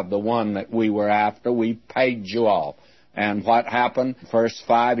 We have the one that we were after. We paid you off. And what happened? Verse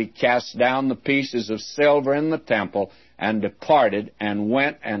 5, he cast down the pieces of silver in the temple and departed and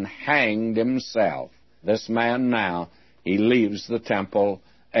went and hanged himself. This man now, he leaves the temple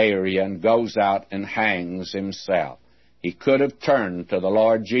area and goes out and hangs himself. He could have turned to the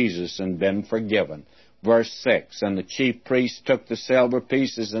Lord Jesus and been forgiven. Verse 6, and the chief priest took the silver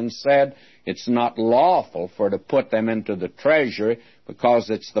pieces and said, it's not lawful for to put them into the treasury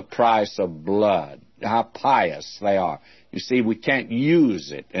because it's the price of blood. How pious they are. You see, we can't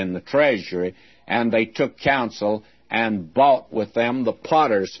use it in the treasury. And they took counsel and bought with them the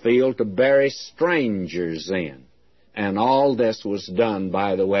potter's field to bury strangers in. And all this was done,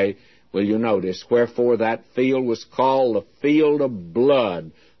 by the way, will you notice, wherefore that field was called the field of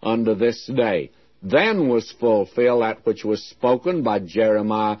blood unto this day. Then was fulfilled that which was spoken by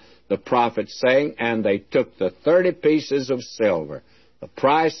Jeremiah the prophet, saying, and they took the 30 pieces of silver, the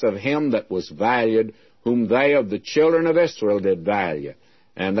price of him that was valued, whom they of the children of Israel did value.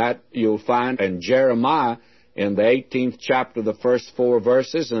 And that you'll find in Jeremiah in the 18th chapter, the first 4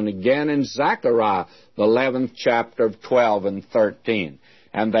 verses, and again in Zechariah, the 11th chapter of 12 and 13.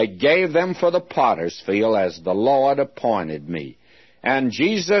 And they gave them for the potter's field as the Lord appointed me. And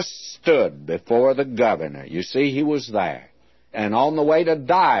Jesus stood before the governor. You see, he was there. And on the way to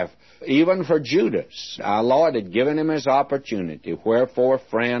die, even for Judas, our Lord had given him his opportunity. Wherefore,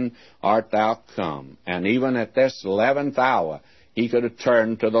 friend, art thou come? And even at this 11th hour, he could have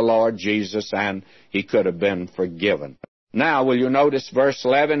turned to the Lord Jesus and he could have been forgiven. Now, will you notice verse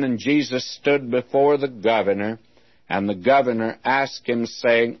 11? And Jesus stood before the governor, and the governor asked him,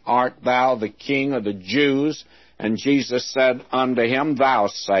 saying, art thou the king of the Jews? And Jesus said unto him, thou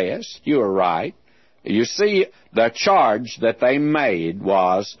sayest, you are right. You see, the charge that they made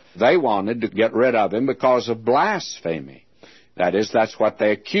was they wanted to get rid of him because of blasphemy. That is, that's what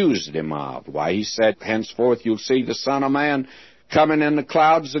they accused him of. Why, he said, henceforth you'll see the Son of Man coming in the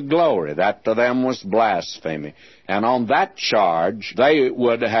clouds of glory. That to them was blasphemy. And on that charge, they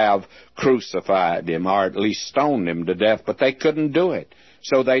would have crucified him, or at least stoned him to death, but they couldn't do it,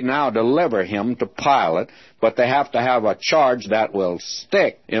 So they now deliver him to Pilate, but they have to have a charge that will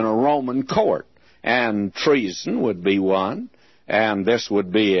stick in a Roman court. And treason would be one, and this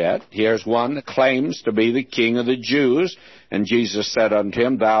would be it. Here's one that claims to be the King of the Jews, and Jesus said unto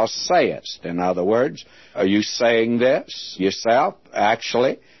him, Thou sayest. In other words, are you saying this yourself?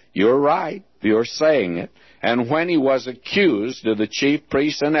 Actually, you're right. You're saying it. And when he was accused of the chief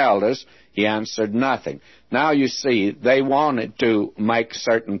priests and elders, he answered nothing. Now you see, they wanted to make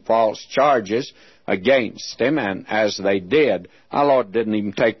certain false charges against him, and as they did, our Lord didn't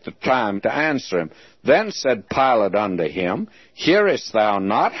even take the time to answer him. Then said Pilate unto him, Hearest thou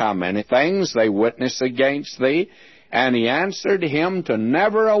not how many things they witness against thee? And he answered him to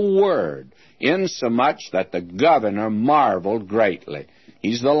never a word, insomuch that the governor marveled greatly.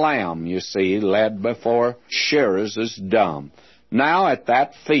 He's the lamb, you see, led before shearers is dumb. Now at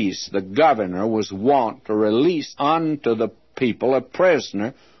that feast the governor was wont to release unto the people a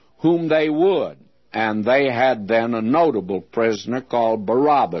prisoner whom they would. And they had then a notable prisoner called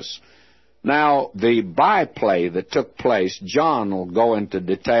Barabbas. Now, the byplay that took place, John will go into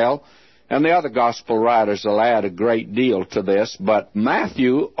detail, and the other gospel writers will add a great deal to this, but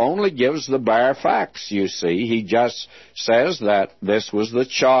Matthew only gives the bare facts, you see. He just says that this was the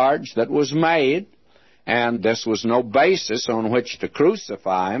charge that was made, and this was no basis on which to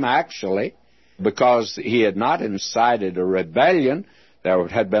crucify him, actually, because he had not incited a rebellion. There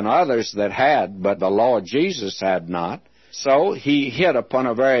had been others that had, but the Lord Jesus had not. So he hit upon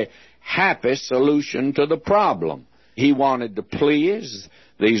a very happy solution to the problem. He wanted to please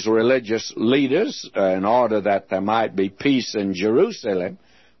these religious leaders in order that there might be peace in Jerusalem,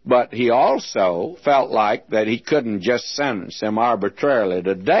 but he also felt like that he couldn't just sentence him arbitrarily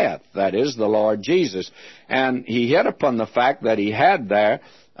to death, that is, the Lord Jesus. And he hit upon the fact that he had there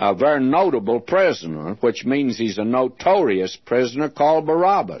a very notable prisoner, which means he's a notorious prisoner called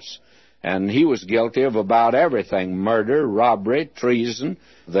Barabbas. And he was guilty of about everything, murder, robbery, treason,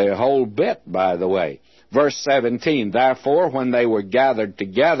 the whole bit, by the way. Verse 17, Therefore, when they were gathered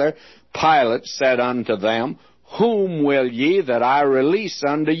together, Pilate said unto them, Whom will ye that I release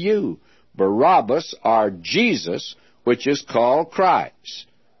unto you, Barabbas or Jesus, which is called Christ?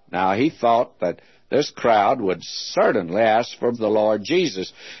 Now, he thought that this crowd would certainly ask for the Lord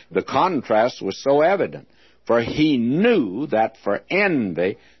Jesus. The contrast was so evident, for he knew that for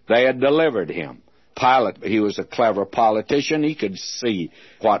envy they had delivered him. Pilate, he was a clever politician. He could see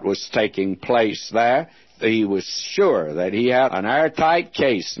what was taking place there. He was sure that he had an airtight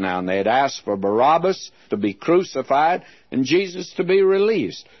case now, and they had asked for Barabbas to be crucified and Jesus to be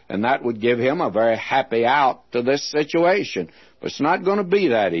released, and that would give him a very happy out to this situation. But it's not going to be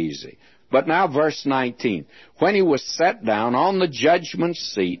that easy. But now verse 19, When he was set down on the judgment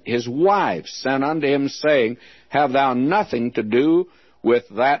seat, his wife sent unto him, saying, Have thou nothing to do with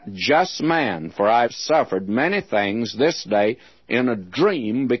that just man, for I have suffered many things this day in a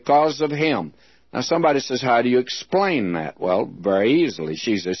dream because of him. Now somebody says, how do you explain that? Well, very easily.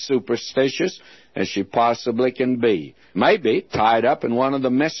 She's as superstitious as she possibly can be. Maybe tied up in one of the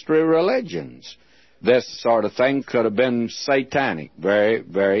mystery religions. This sort of thing could have been satanic very,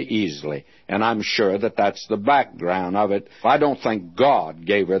 very easily. And I'm sure that that's the background of it. I don't think God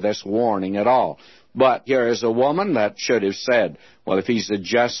gave her this warning at all. But here is a woman that should have said, well, if he's a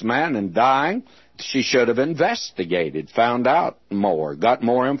just man and dying, she should have investigated, found out more, got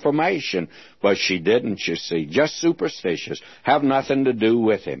more information. But she didn't, you see. Just superstitious. Have nothing to do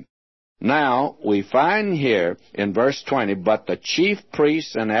with him. Now, we find here in verse 20, But the chief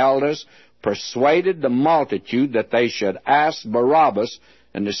priests and elders persuaded the multitude that they should ask Barabbas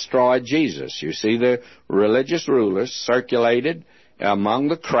and destroy Jesus. You see, the religious rulers circulated among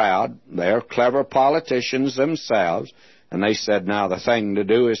the crowd. They're clever politicians themselves. And they said, now the thing to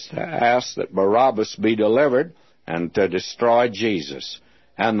do is to ask that Barabbas be delivered and to destroy Jesus.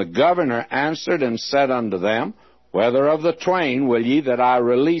 And the governor answered and said unto them, Whether of the twain will ye that I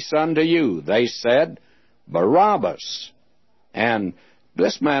release unto you? They said, Barabbas. And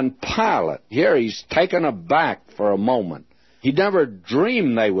this man Pilate, here he's taken aback for a moment. He never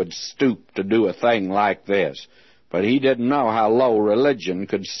dreamed they would stoop to do a thing like this. But he didn't know how low religion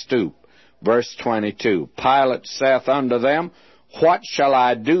could stoop. Verse 22, Pilate saith unto them, What shall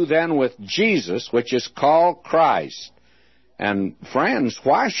I do then with Jesus, which is called Christ? And friends,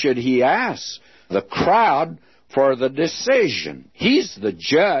 why should he ask the crowd for the decision? He's the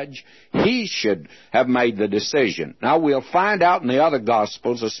judge. He should have made the decision. Now, we'll find out in the other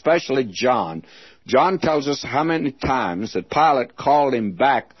Gospels, especially John. John tells us how many times that Pilate called him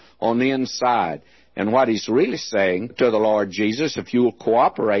back on the inside. And what he's really saying to the Lord Jesus, if you'll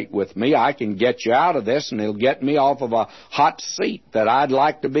cooperate with me, I can get you out of this, and it'll get me off of a hot seat that I'd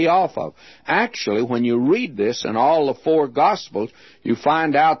like to be off of. Actually, when you read this in all the four Gospels, you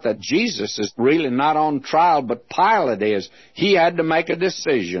find out that Jesus is really not on trial, but Pilate is. He had to make a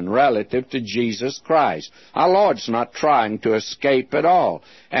decision relative to Jesus Christ. Our Lord's not trying to escape at all.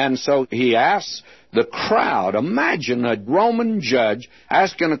 And so he asks the crowd. Imagine a Roman judge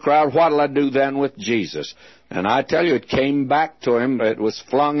asking a crowd, what'll I do then with Jesus? And I tell you, it came back to him. It was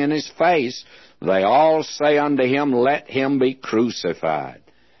flung in his face. They all say unto him, let him be crucified.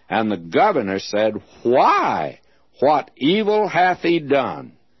 And the governor said, why? What evil hath he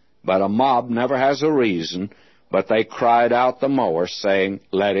done? But a mob never has a reason, but they cried out the more, saying,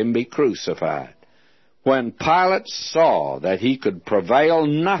 let him be crucified. When Pilate saw that he could prevail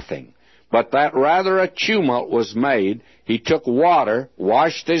nothing, but that rather a tumult was made, he took water,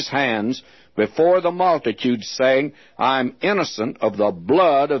 washed his hands before the multitude, saying, I'm innocent of the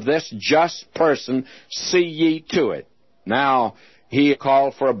blood of this just person, see ye to it. Now, he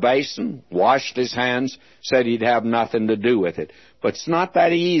called for a basin, washed his hands, said he'd have nothing to do with it. But it's not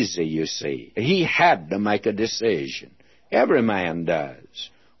that easy, you see. He had to make a decision. Every man does.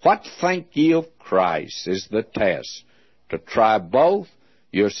 What think ye of Christ is the test, to try both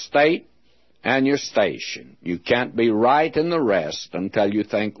your state and your station. You can't be right in the rest until you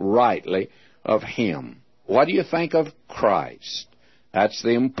think rightly of Him. What do you think of Christ? That's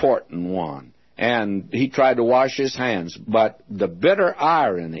the important one. And he tried to wash his hands. But the bitter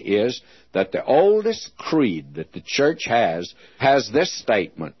irony is that the oldest creed that the church has this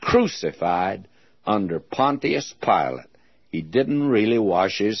statement, crucified under Pontius Pilate. He didn't really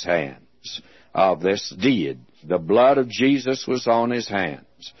wash his hands of this deed. The blood of Jesus was on his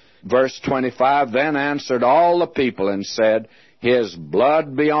hands. Verse 25, then answered all the people and said, his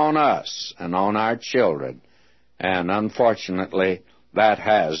blood be on us and on our children. And unfortunately, that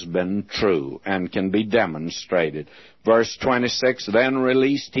has been true and can be demonstrated. Verse 26, then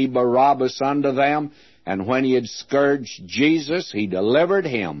released he Barabbas unto them, and when he had scourged Jesus, he delivered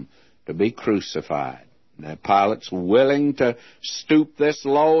him to be crucified. Now, Pilate's willing to stoop this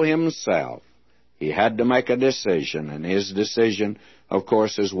low himself. He had to make a decision, and his decision, of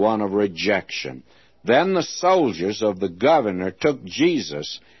course, is one of rejection. Then the soldiers of the governor took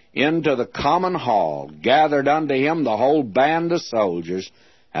Jesus into the common hall, gathered unto him the whole band of soldiers,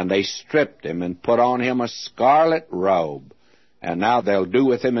 and they stripped him and put on him a scarlet robe. And now they'll do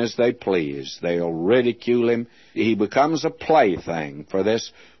with him as they please. They'll ridicule him. He becomes a plaything for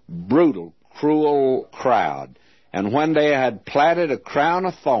this brutal, cruel crowd. And when they had platted a crown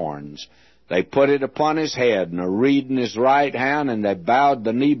of thorns, they put it upon his head and a reed in his right hand, and they bowed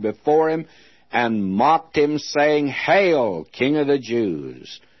the knee before him and mocked him, saying, Hail, King of the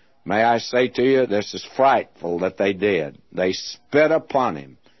Jews! May I say to you, this is frightful that they did. They spit upon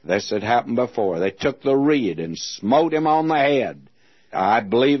him. This had happened before. They took the reed and smote him on the head. I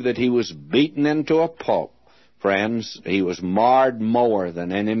believe that he was beaten into a pulp. Friends, he was marred more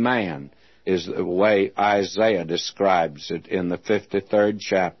than any man, is the way Isaiah describes it in the 53rd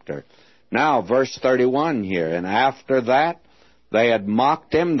chapter. Now, verse 31 here, and after that they had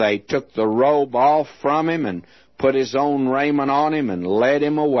mocked him, they took the robe off from him and put his own raiment on him and led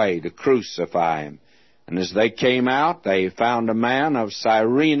him away to crucify him. And as they came out, they found a man of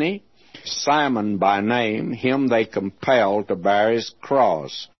Cyrene, Simon by name. Him they compelled to bear his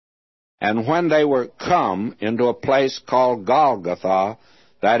cross. And when they were come into a place called Golgotha,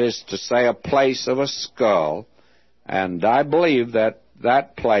 that is to say, a place of a skull, and I believe that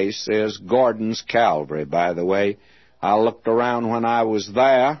that place is Gordon's Calvary, by the way. I looked around when I was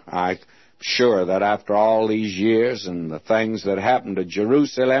there. I'm sure that after all these years and the things that happened to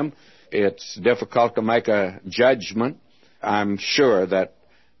Jerusalem, it's difficult to make a judgment. I'm sure that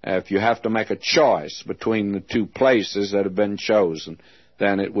if you have to make a choice between the two places that have been chosen,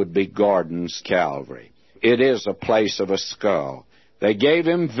 then it would be Gordon's Calvary. It is a place of a skull. They gave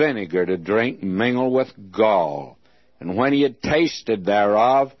him vinegar to drink mingled with gall. And when he had tasted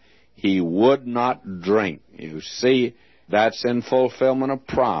thereof, he would not drink. You see, that's in fulfillment of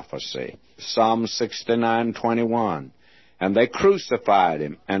prophecy. Psalm 69:21. And they crucified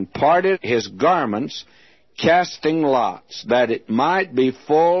him, and parted his garments, casting lots, that it might be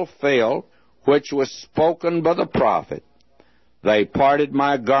fulfilled, which was spoken by the prophet. They parted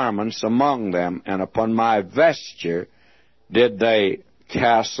my garments among them, and upon my vesture did they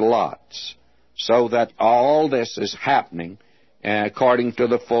cast lots. So that all this is happening according to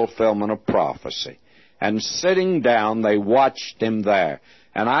the fulfillment of prophecy. And sitting down, they watched him there.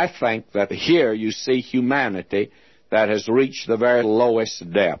 And I think that here you see humanity that has reached the very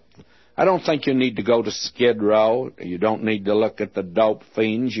lowest depth. I don't think you need to go to Skid Row. You don't need to look at the dope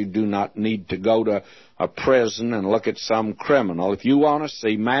fiends. You do not need to go to a prison and look at some criminal. If you want to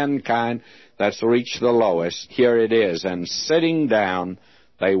see mankind that's reached the lowest, here it is. And sitting down,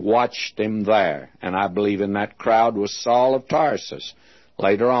 they watched him there. And I believe in that crowd was Saul of Tarsus.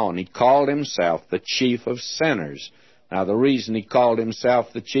 Later on, he called himself the chief of sinners. Now, the reason he called himself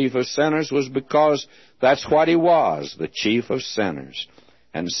the chief of sinners was because that's what he was, the chief of sinners.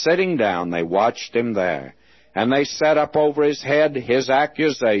 And sitting down, they watched him there. And they set up over his head his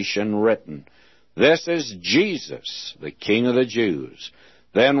accusation written, "This is Jesus, the King of the Jews."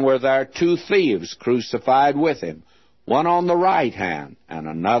 Then were there 2 thieves crucified with him, one on the right hand and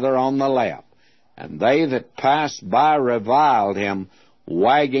another on the left. And they that passed by reviled him,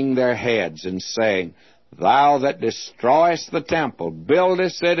 wagging their heads and saying, "Thou that destroyest the temple,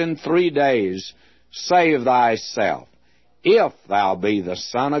 buildest it in 3 days, save thyself. If thou be the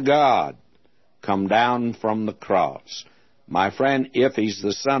Son of God, come down from the cross." My friend, if he's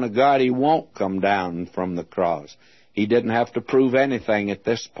the Son of God, he won't come down from the cross. He didn't have to prove anything at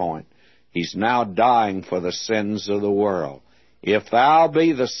this point. He's now dying for the sins of the world. If thou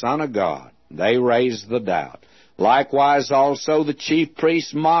be the Son of God, they raised the doubt. Likewise also the chief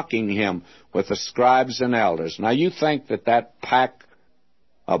priests mocking him with the scribes and elders. Now you think that pack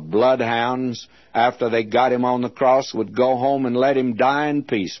of bloodhounds, after they got him on the cross, would go home and let him die in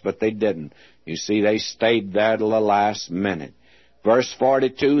peace, but they didn't. You see, they stayed there till the last minute. Verse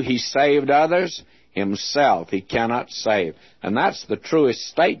 42, he saved others, himself he cannot save. And that's the truest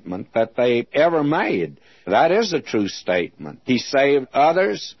statement that they ever made. That is a true statement. He saved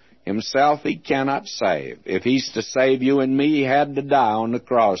others, himself he cannot save. If he's to save you and me, he had to die on the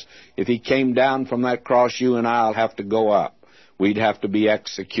cross. If he came down from that cross, you and I will have to go up. We'd have to be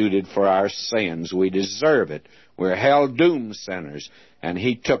executed for our sins. We deserve it. We're hell-doomed sinners. And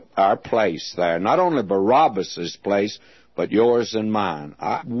he took our place there. Not only Barabbas' place, but yours and mine.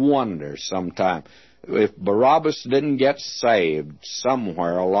 I wonder sometime if Barabbas didn't get saved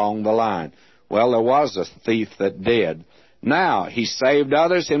somewhere along the line. Well, there was a thief that did. Now, he saved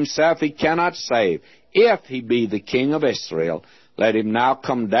others, himself he cannot save. If he be the King of Israel, let him now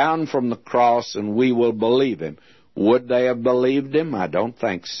come down from the cross, and we will believe him. Would they have believed him? I don't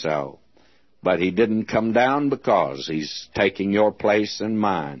think so. But he didn't come down because he's taking your place and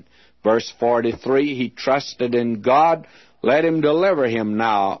mine. Verse 43, he trusted in God. Let him deliver him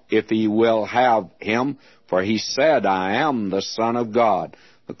now, if he will have him, for he said, I am the Son of God.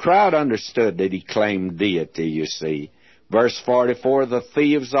 The crowd understood that he claimed deity, you see. Verse 44, the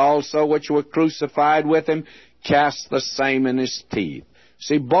thieves also which were crucified with him cast the same in his teeth.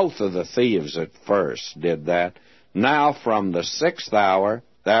 See, both of the thieves at first did that. Now from the 6th hour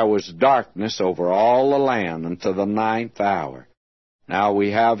there was darkness over all the land unto the 9th hour. Now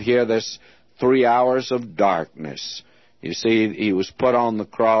we have here this 3 hours of darkness. You see, he was put on the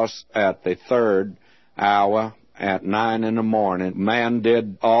cross at the 3rd hour at 9 in the morning. Man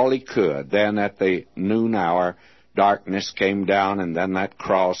did all he could. Then at the noon hour, darkness came down, and then that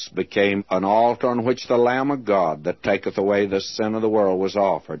cross became an altar on which the Lamb of God that taketh away the sin of the world was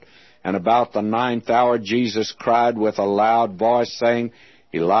offered. And about the 9th hour, Jesus cried with a loud voice, saying,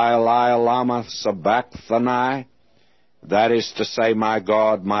 Eli, Eli, lama sabachthani? That is to say, my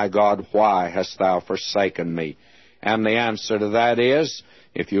God, why hast thou forsaken me? And the answer to that is,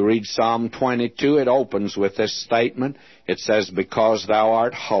 if you read Psalm 22, it opens with this statement. It says, because thou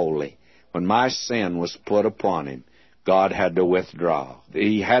art holy. When my sin was put upon him, God had to withdraw.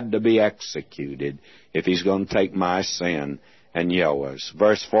 He had to be executed if he's going to take my sin and yours.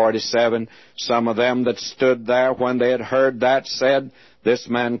 Verse 47, some of them that stood there when they had heard that said, this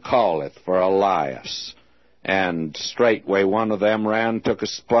man calleth for Elias. And straightway one of them ran, took a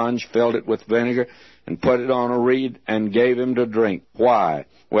sponge, filled it with vinegar, and put it on a reed, and gave him to drink. Why?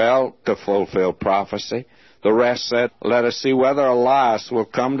 Well, to fulfill prophecy. The rest said, let us see whether Elias will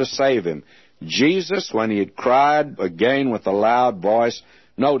come to save him. Jesus, when he had cried again with a loud voice,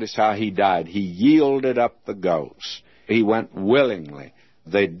 notice how he died. He yielded up the ghost. He went willingly.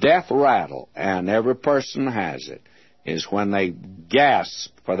 The death rattle, and every person has it, is when they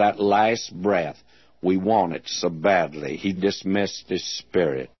gasp for that last breath. We want it so badly. He dismissed his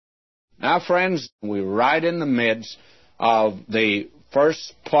spirit. Now, friends, we're right in the midst of the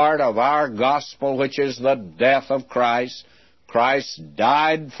first part of our gospel, which is the death of Christ. Christ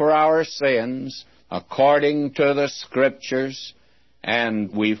died for our sins according to the Scriptures.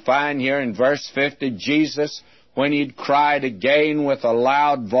 And we find here in verse 50, Jesus, when he'd cried again with a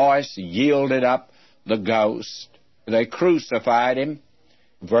loud voice, yielded up the ghost. They crucified him.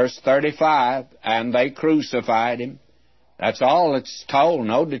 Verse 35, and they crucified him. That's all it's told,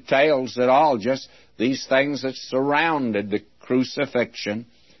 no details at all, just these things that surrounded the crucifixion.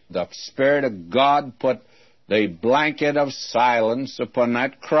 The Spirit of God put the blanket of silence upon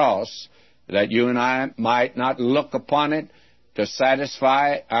that cross, that you and I might not look upon it to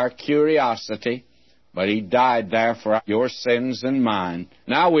satisfy our curiosity, but He died there for your sins and mine.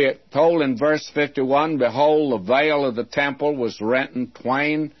 Now we're told in verse 51, Behold, the veil of the temple was rent in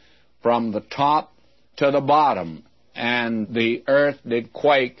twain from the top to the bottom, and the earth did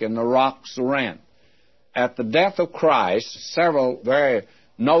quake, and the rocks rent. At the death of Christ, several very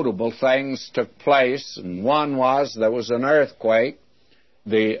notable things took place, and one was there was an earthquake.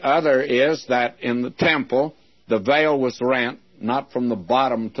 The other is that in the temple, the veil was rent, not from the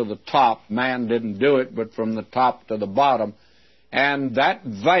bottom to the top. Man didn't do it, but from the top to the bottom. And that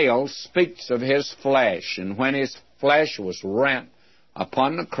veil speaks of His flesh, and when His flesh was rent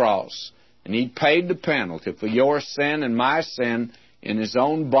upon the cross, and He paid the penalty for your sin and my sin in His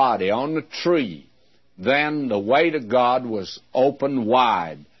own body on the tree, then the way to God was opened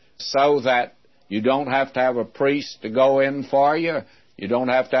wide, so that you don't have to have a priest to go in for you. You don't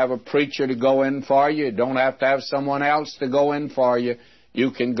have to have a preacher to go in for you. You don't have to have someone else to go in for you. You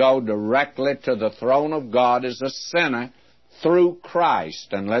can go directly to the throne of God as a sinner through Christ.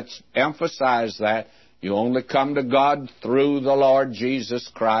 And let's emphasize that. You only come to God through the Lord Jesus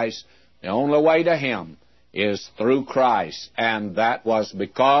Christ. The only way to Him is through Christ. And that was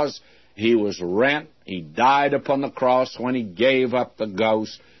because He was rent. He died upon the cross when He gave up the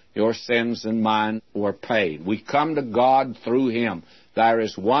ghost. Your sins and mine were paid. We come to God through Him. There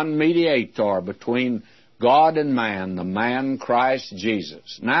is one mediator between God and man, the man Christ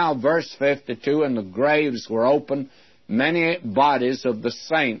Jesus. Now, verse 52, And the graves were opened. Many bodies of the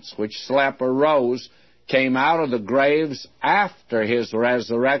saints which slept arose, came out of the graves after His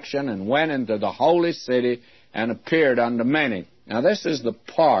resurrection, and went into the holy city, and appeared unto many. Now, this is the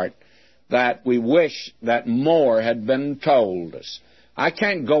part that we wish that more had been told us. I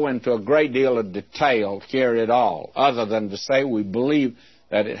can't go into a great deal of detail here at all, other than to say we believe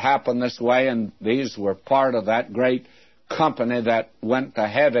that it happened this way, and these were part of that great company that went to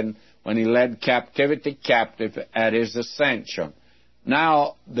heaven when He led captivity captive at His ascension.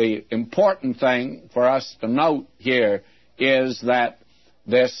 Now, the important thing for us to note here is that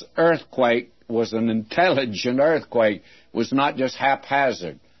this earthquake was an intelligent earthquake. It was not just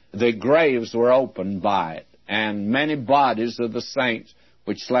haphazard. The graves were opened by it, and many bodies of the saints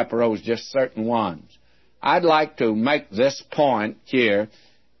which slept arose, just certain ones. I'd like to make this point here.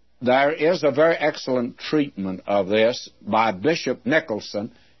 There is a very excellent treatment of this by Bishop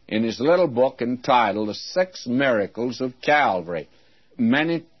Nicholson in his little book entitled The 6 Miracles of Calvary.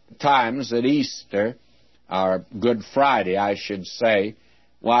 Many times at Easter, or Good Friday, I should say,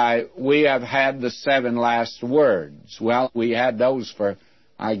 why, we have had the 7 last words. Well, we had those for,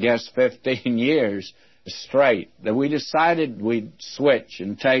 I guess, 15 years straight. That we decided we'd switch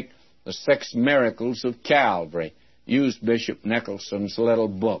and take the 6 miracles of Calvary, use Bishop Nicholson's little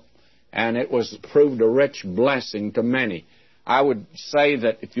book, and it was proved a rich blessing to many. I would say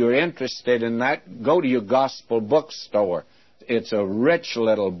that if you're interested in that, go to your gospel bookstore. It's a rich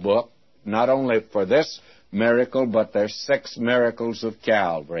little book, not only for this miracle, but there's 6 miracles of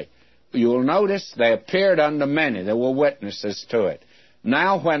Calvary. You'll notice they appeared unto many. There were witnesses to it.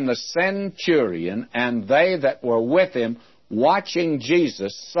 Now when the centurion and they that were with him, watching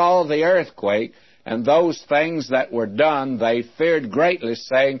Jesus, saw the earthquake and those things that were done, they feared greatly,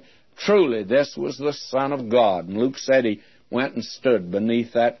 saying, Truly this was the Son of God. And Luke said he went and stood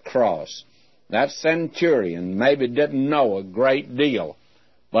beneath that cross. That centurion maybe didn't know a great deal,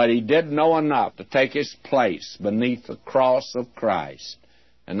 but he did know enough to take his place beneath the cross of Christ.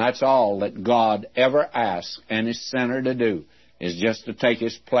 And that's all that God ever asks any sinner to do, is just to take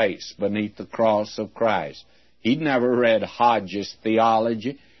his place beneath the cross of Christ. He'd never read Hodges'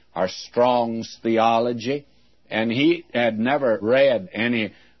 theology or Strong's theology, and he had never read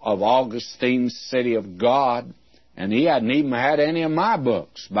any of Augustine's City of God, and he hadn't even had any of my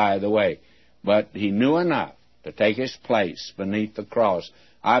books, by the way. But he knew enough to take his place beneath the cross.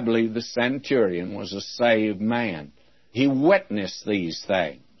 I believe the centurion was a saved man. He witnessed these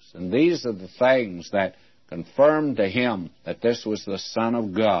things, and these are the things that confirmed to him that this was the Son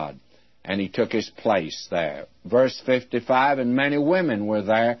of God, and he took his place there. Verse 55, And many women were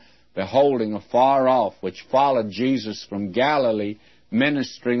there, beholding afar off, which followed Jesus from Galilee,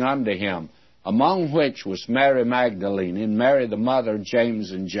 ministering unto him, among which was Mary Magdalene, and Mary the mother of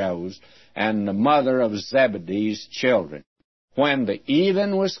James and Joses, and the mother of Zebedee's children. When the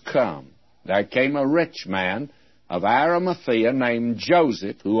even was come, there came a rich man of Arimathea named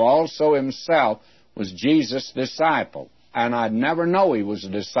Joseph, who also himself was Jesus' disciple. and I'd never know he was a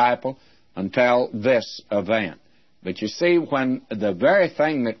disciple until this event. But you see, when the very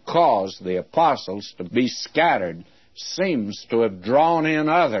thing that caused the apostles to be scattered seems to have drawn in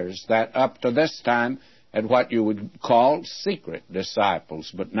others that up to this time had what you would call secret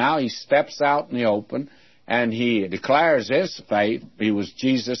disciples. But now he steps out in the open and he declares his faith. He was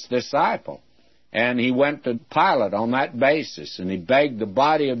Jesus' disciple. And he went to Pilate on that basis, and he begged the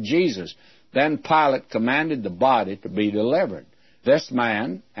body of Jesus. Then Pilate commanded the body to be delivered. This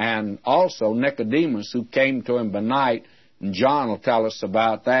man, and also Nicodemus, who came to him by night, and John will tell us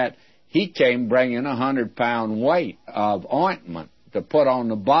about that, he came bringing 100-pound weight of ointment to put on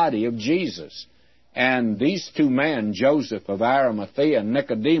the body of Jesus. And these two men, Joseph of Arimathea and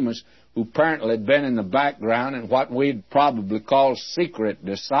Nicodemus, who apparently had been in the background and what we'd probably call secret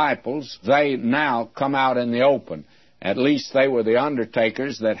disciples, they now come out in the open. At least they were the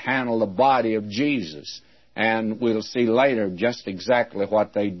undertakers that handled the body of Jesus. And we'll see later just exactly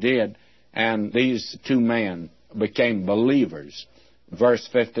what they did. And these two men became believers. Verse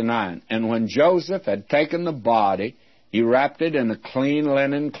 59, and when Joseph had taken the body, he wrapped it in a clean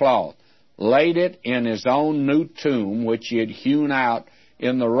linen cloth, laid it in his own new tomb, which he had hewn out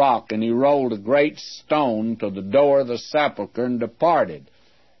in the rock, and he rolled a great stone to the door of the sepulchre and departed.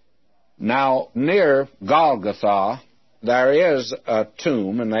 Now, near Golgotha, there is a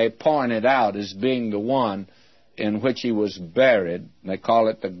tomb, and they point it out as being the one in which he was buried. They call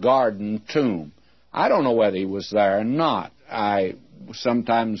it the Garden Tomb. I don't know whether he was there or not. I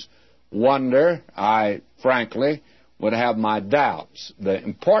sometimes wonder. I, frankly, would have my doubts. The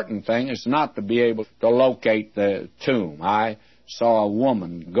important thing is not to be able to locate the tomb. I saw a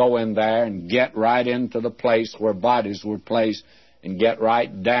woman go in there and get right into the place where bodies were placed and get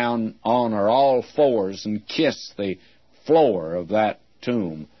right down on her all fours and kiss the floor of that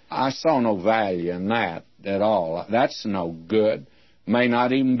tomb. I saw no value in that at all. That's no good. May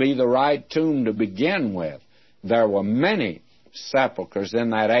not even be the right tomb to begin with. There were many sepulchres in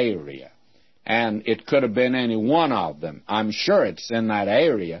that area, and it could have been any one of them. I'm sure it's in that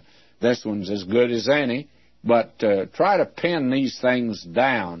area. This one's as good as any. But try to pin these things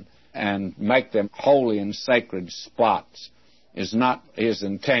down and make them holy and sacred spots is not his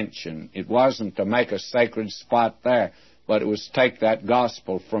intention. It wasn't to make a sacred spot there, but it was to take that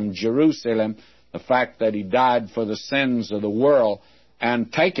gospel from Jerusalem, the fact that he died for the sins of the world,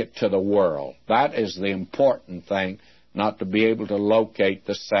 and take it to the world. That is the important thing, not to be able to locate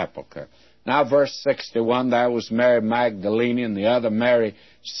the sepulchre. Now, verse 61, there was Mary Magdalene and the other Mary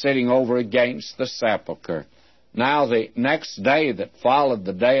sitting over against the sepulchre. Now, the next day that followed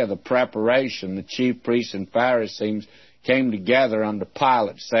the day of the preparation, the chief priests and Pharisees came together unto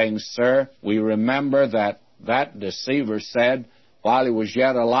Pilate, saying, Sir, we remember that deceiver said, while he was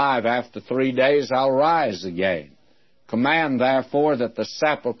yet alive, after 3 days I'll rise again. Command, therefore, that the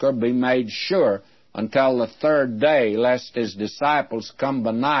sepulchre be made sure until the 3rd day, lest his disciples come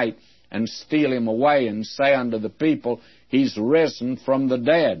by night and steal him away, and say unto the people, He's risen from the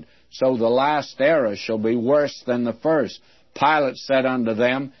dead. So the last era shall be worse than the first. Pilate said unto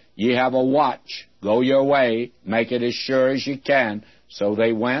them, Ye have a watch. Go your way, make it as sure as ye can. So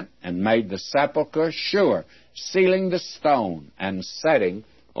they went and made the sepulchre sure, sealing the stone and setting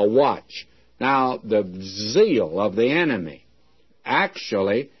a watch. Now, the zeal of the enemy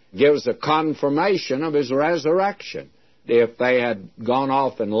actually gives a confirmation of his resurrection. If they had gone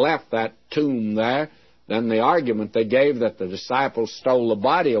off and left that tomb there, then the argument they gave that the disciples stole the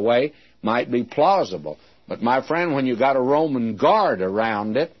body away might be plausible. But, my friend, when you got a Roman guard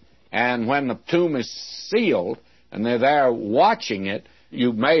around it, and when the tomb is sealed, and they're there watching it,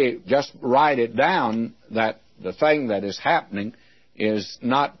 you may just write it down that the thing that is happening is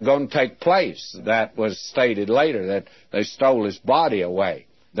not going to take place. That was stated later, that they stole his body away.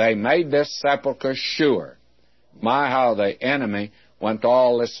 They made this sepulchre sure. My, how the enemy went to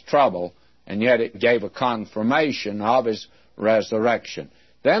all this trouble, and yet it gave a confirmation of his resurrection.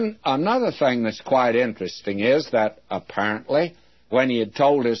 Then another thing that's quite interesting is that apparently when he had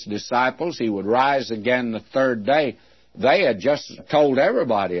told his disciples he would rise again the 3rd day, they had just told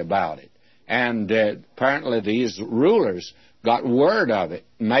everybody about it. And apparently these rulers got word of it,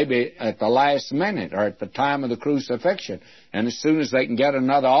 maybe at the last minute or at the time of the crucifixion. And as soon as they can get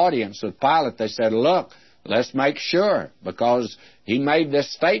another audience with Pilate, they said, look, let's make sure, because he made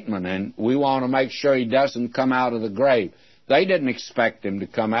this statement, and we want to make sure he doesn't come out of the grave. They didn't expect him to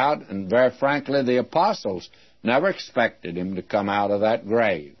come out, and very frankly, the apostles never expected him to come out of that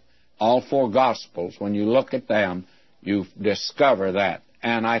grave. All 4 Gospels, when you look at them, you discover that.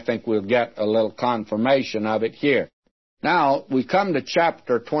 And I think we'll get a little confirmation of it here. Now, we come to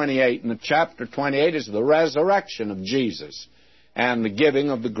chapter 28, and the chapter 28 is the resurrection of Jesus and the giving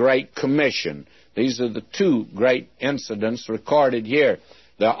of the Great Commission. These are the two great incidents recorded here.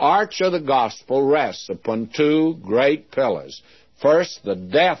 The arch of the gospel rests upon two great pillars. First, the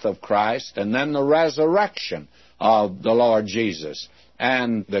death of Christ, and then the resurrection of the Lord Jesus.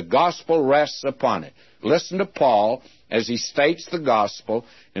 And the gospel rests upon it. Listen to Paul as he states the gospel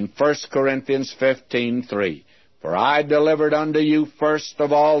in 1 Corinthians 15:3. For I delivered unto you first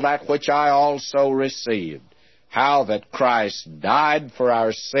of all that which I also received, how that Christ died for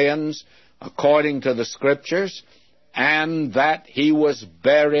our sins according to the Scriptures, and that he was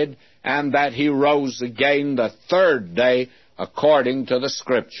buried, and that he rose again the third day according to the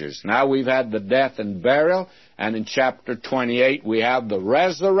Scriptures. Now we've had the death and burial, and in chapter 28 we have the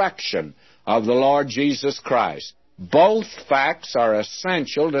resurrection of the Lord Jesus Christ. Both facts are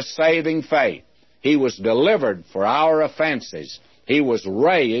essential to saving faith. He was delivered for our offenses. He was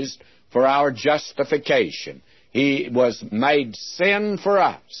raised for our justification. He was made sin for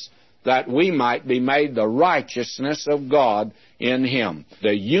us, that we might be made the righteousness of God in Him.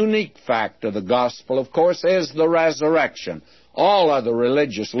 The unique fact of the gospel, of course, is the resurrection. All other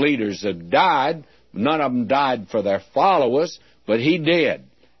religious leaders have died. None of them died for their followers, but He did.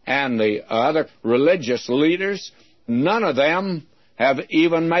 And the other religious leaders, none of them have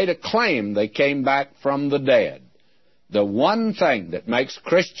even made a claim they came back from the dead. The one thing that makes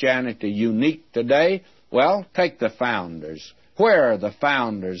Christianity unique today, well, take the founders. Where are the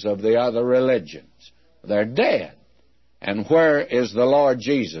founders of the other religions? They're dead. And where is the Lord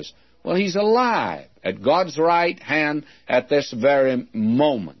Jesus? Well, He's alive at God's right hand at this very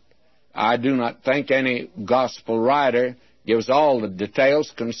moment. I do not think any gospel writer gives all the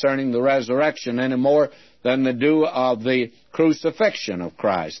details concerning the resurrection any more than they do of the crucifixion of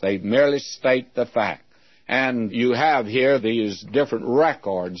Christ. They merely state the fact. And you have here these different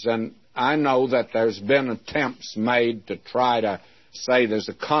records, and I know that there's been attempts made to try to say there's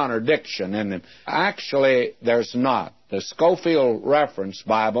a contradiction in them. Actually, there's not. The Scofield Reference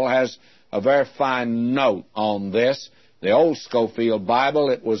Bible has a very fine note on this. The old Scofield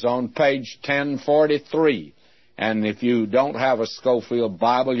Bible, it was on page 1043. And if you don't have a Scofield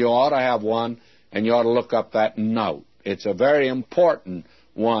Bible, you ought to have one, and you ought to look up that note. It's a very important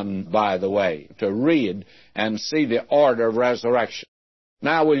one, by the way, to read and see the order of resurrection.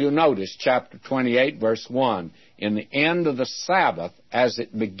 Now will you notice chapter 28, verse 1. In the end of the Sabbath, as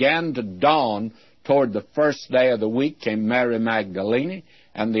it began to dawn toward the first day of the week, came Mary Magdalene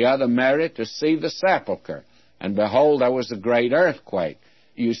and the other Mary to see the sepulchre. And behold, there was a great earthquake.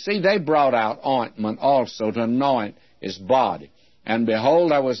 You see, they brought out ointment also to anoint his body. And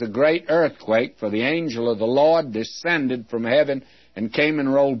behold, there was a great earthquake, for the angel of the Lord descended from heaven and came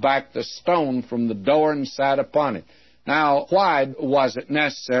and rolled back the stone from the door and sat upon it. Now, why was it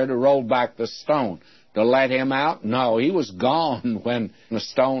necessary to roll back the stone? To let him out? No, he was gone when the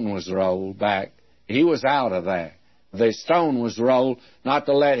stone was rolled back. He was out of there. The stone was rolled not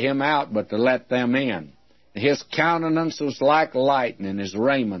to let him out, but to let them in. His countenance was like lightning, his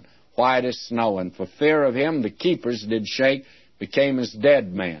raiment white as snow, and for fear of him the keepers did shake, became as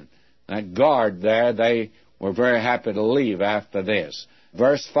dead men. That guard there, they were very happy to leave after this.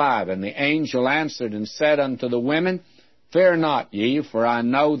 Verse 5, And the angel answered and said unto the women, Fear not ye, for I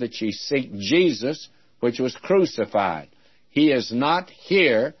know that ye seek Jesus, which was crucified. He is not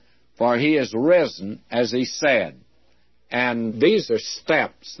here, for he is risen, as he said. And these are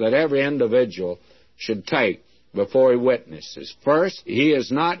steps that every individual should take before he witnesses. First, he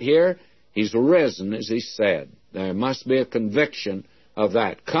is not here, he's risen, as he said. There must be a conviction of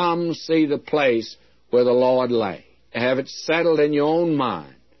that. Come see the place where the Lord lay. Have it settled in your own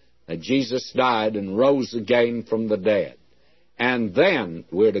mind that Jesus died and rose again from the dead. And then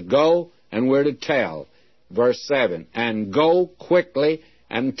we're to go and we're to tell. Verse 7, And go quickly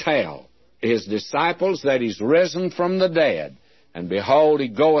and tell his disciples that he's risen from the dead. And behold, he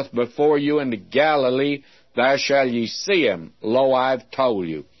goeth before you into Galilee. There shall ye see him. Lo, I've told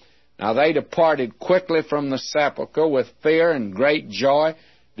you. Now they departed quickly from the sepulchre with fear and great joy,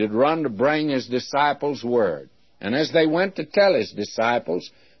 did run to bring his disciples word. And as they went to tell his disciples,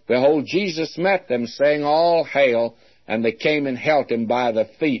 behold, Jesus met them, saying, All hail. And they came and held him by the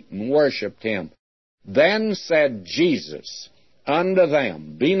feet and worshipped him. Then said Jesus unto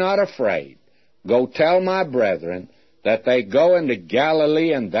them, Be not afraid. Go tell my brethren that they go into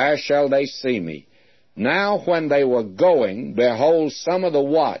Galilee, and there shall they see me. Now when they were going, behold, some of the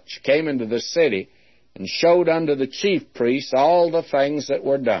watch came into the city, and showed unto the chief priests all the things that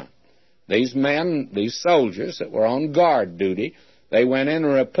were done. These men, these soldiers that were on guard duty, they went in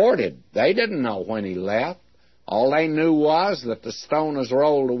and reported. They didn't know when he left. All they knew was that the stone was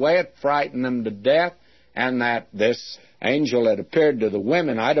rolled away. It frightened them to death, and that this angel had appeared to the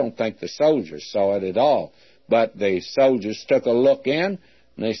women. I don't think the soldiers saw it at all, but the soldiers took a look in,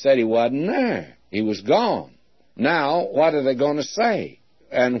 and they said he wasn't there. He was gone. Now, what are they going to say?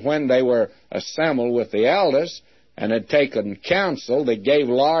 And when they were assembled with the elders and had taken counsel, they gave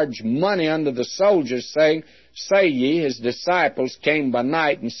large money unto the soldiers, saying, Say ye, his disciples came by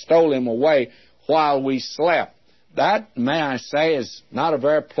night and stole him away while we slept. That, may I say, is not a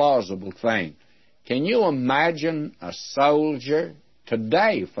very plausible thing. Can you imagine a soldier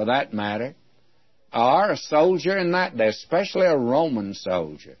today, for that matter, or a soldier in that day, especially a Roman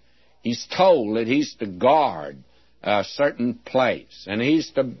soldier? He's told that he's to guard a certain place, and he's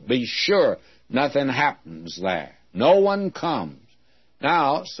to be sure nothing happens there. No one comes.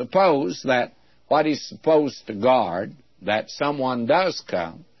 Now, suppose that what he's supposed to guard, that someone does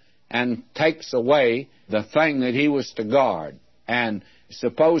come and takes away the thing that he was to guard. And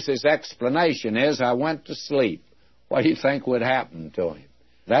suppose his explanation is, I went to sleep. What do you think would happen to him?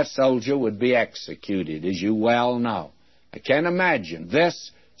 That soldier would be executed, as you well know. I can't imagine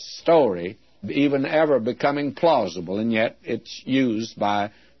this story even ever becoming plausible, and yet it's used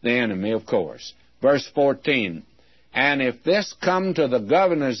by the enemy, of course. Verse 14, And if this come to the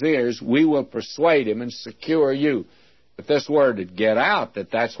governor's ears, we will persuade him and secure you. If this word would get out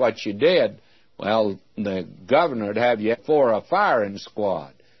that that's what you did, well, the governor would have you for a firing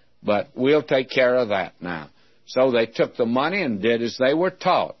squad. But we'll take care of that now. So they took the money and did as they were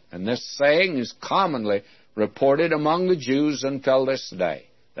taught. And this saying is commonly reported among the Jews until this day.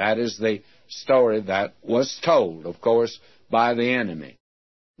 That is the story that was told, of course, by the enemy.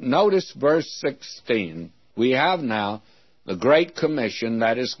 Notice verse 16. We have now the Great Commission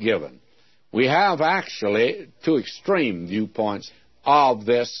that is given. We have actually two extreme viewpoints of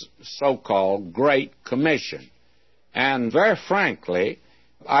this so-called Great Commission. And very frankly,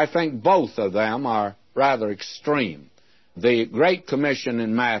 I think both of them are rather extreme. The Great Commission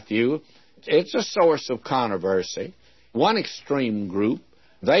in Matthew, it's a source of controversy. One extreme group,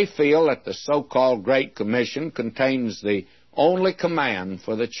 they feel that the so-called Great Commission contains the only command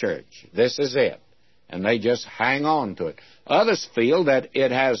for the church. This is it. And they just hang on to it. Others feel that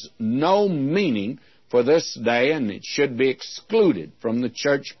it has no meaning for this day and it should be excluded from the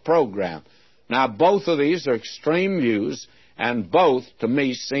church program. Now, both of these are extreme views, and both, to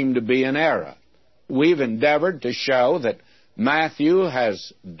me, seem to be in error. We've endeavored to show that Matthew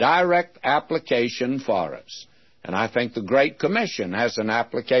has direct application for us. And I think the Great Commission has an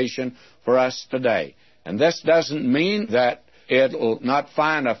application for us today. And this doesn't mean that it'll not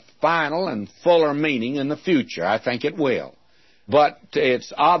find a final and fuller meaning in the future. I think it will. But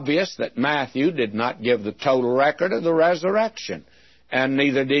it's obvious that Matthew did not give the total record of the resurrection, and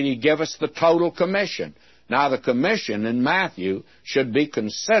neither did he give us the total commission. Now, the commission in Matthew should be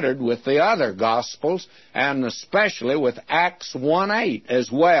considered with the other Gospels, and especially with Acts 1:8,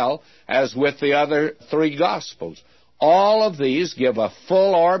 as well as with the other three Gospels. All of these give a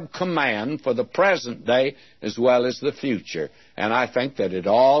full-orb command for the present day as well as the future. And I think that it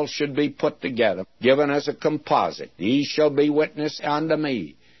all should be put together, given as a composite. Ye shall be witness unto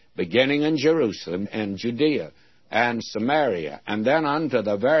me, beginning in Jerusalem and Judea and Samaria, and then unto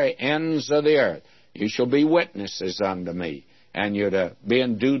the very ends of the earth. You shall be witnesses unto me, and you're to be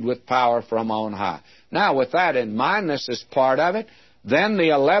endued with power from on high. Now, with that in mind, this is part of it. Then the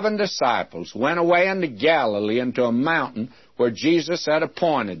 11 disciples went away into Galilee, into a mountain where Jesus had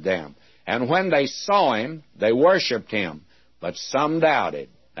appointed them. And when they saw him, they worshipped him, but some doubted.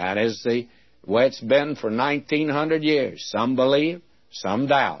 That is the way it's been for 1900 years. Some believe, some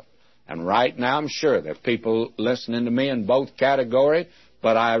doubt. And right now I'm sure there are people listening to me in both categories,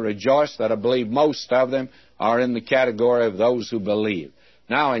 but I rejoice that I believe most of them are in the category of those who believe.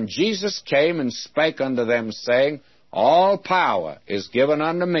 Now, and Jesus came and spake unto them, saying, All power is given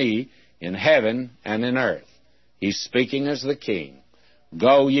unto me in heaven and in earth. He's speaking as the King.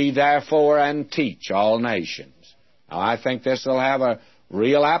 Go ye therefore and teach all nations. Now, I think this will have a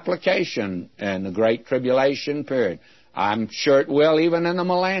real application in the Great Tribulation period. I'm sure it will even in the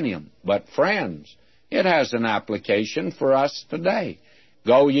millennium. But, friends, it has an application for us today.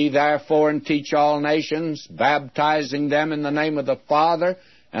 Go ye therefore and teach all nations, baptizing them in the name of the Father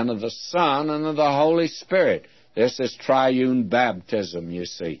and of the Son and of the Holy Spirit. This is triune baptism, you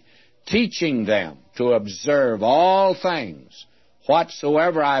see. Teaching them to observe all things,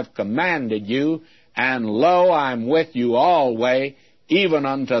 whatsoever I've commanded you, and lo, I'm with you always, even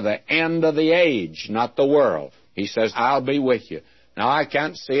unto the end of the age, not the world. He says, I'll be with you. Now, I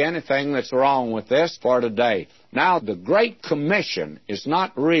can't see anything that's wrong with this for today. Now, the Great Commission is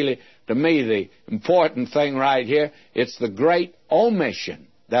not really, to me, the important thing right here. It's the Great Omission.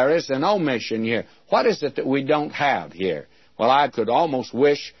 There is an omission here. What is it that we don't have here? Well, I could almost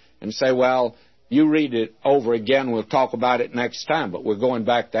wish and say, well, you read it over again. We'll talk about it next time. But we're going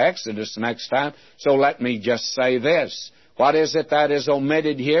back to Exodus next time. So let me just say this. What is it that is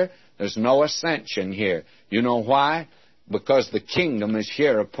omitted here? There's no ascension here. You know why? Because the kingdom is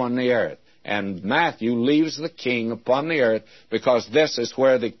here upon the earth. And Matthew leaves the king upon the earth because this is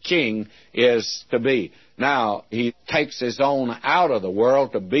where the king is to be. Now, he takes his own out of the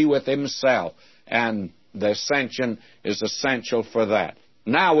world to be with himself. And the ascension is essential for that.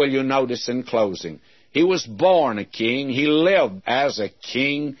 Now, will you notice in closing, he was born a king, he lived as a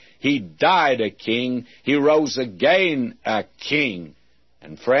king, he died a king, he rose again a king.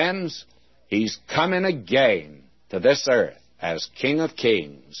 And friends, he's coming again to this earth as King of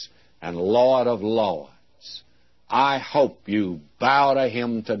Kings and Lord of Lords. I hope you bow to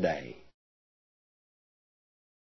him today.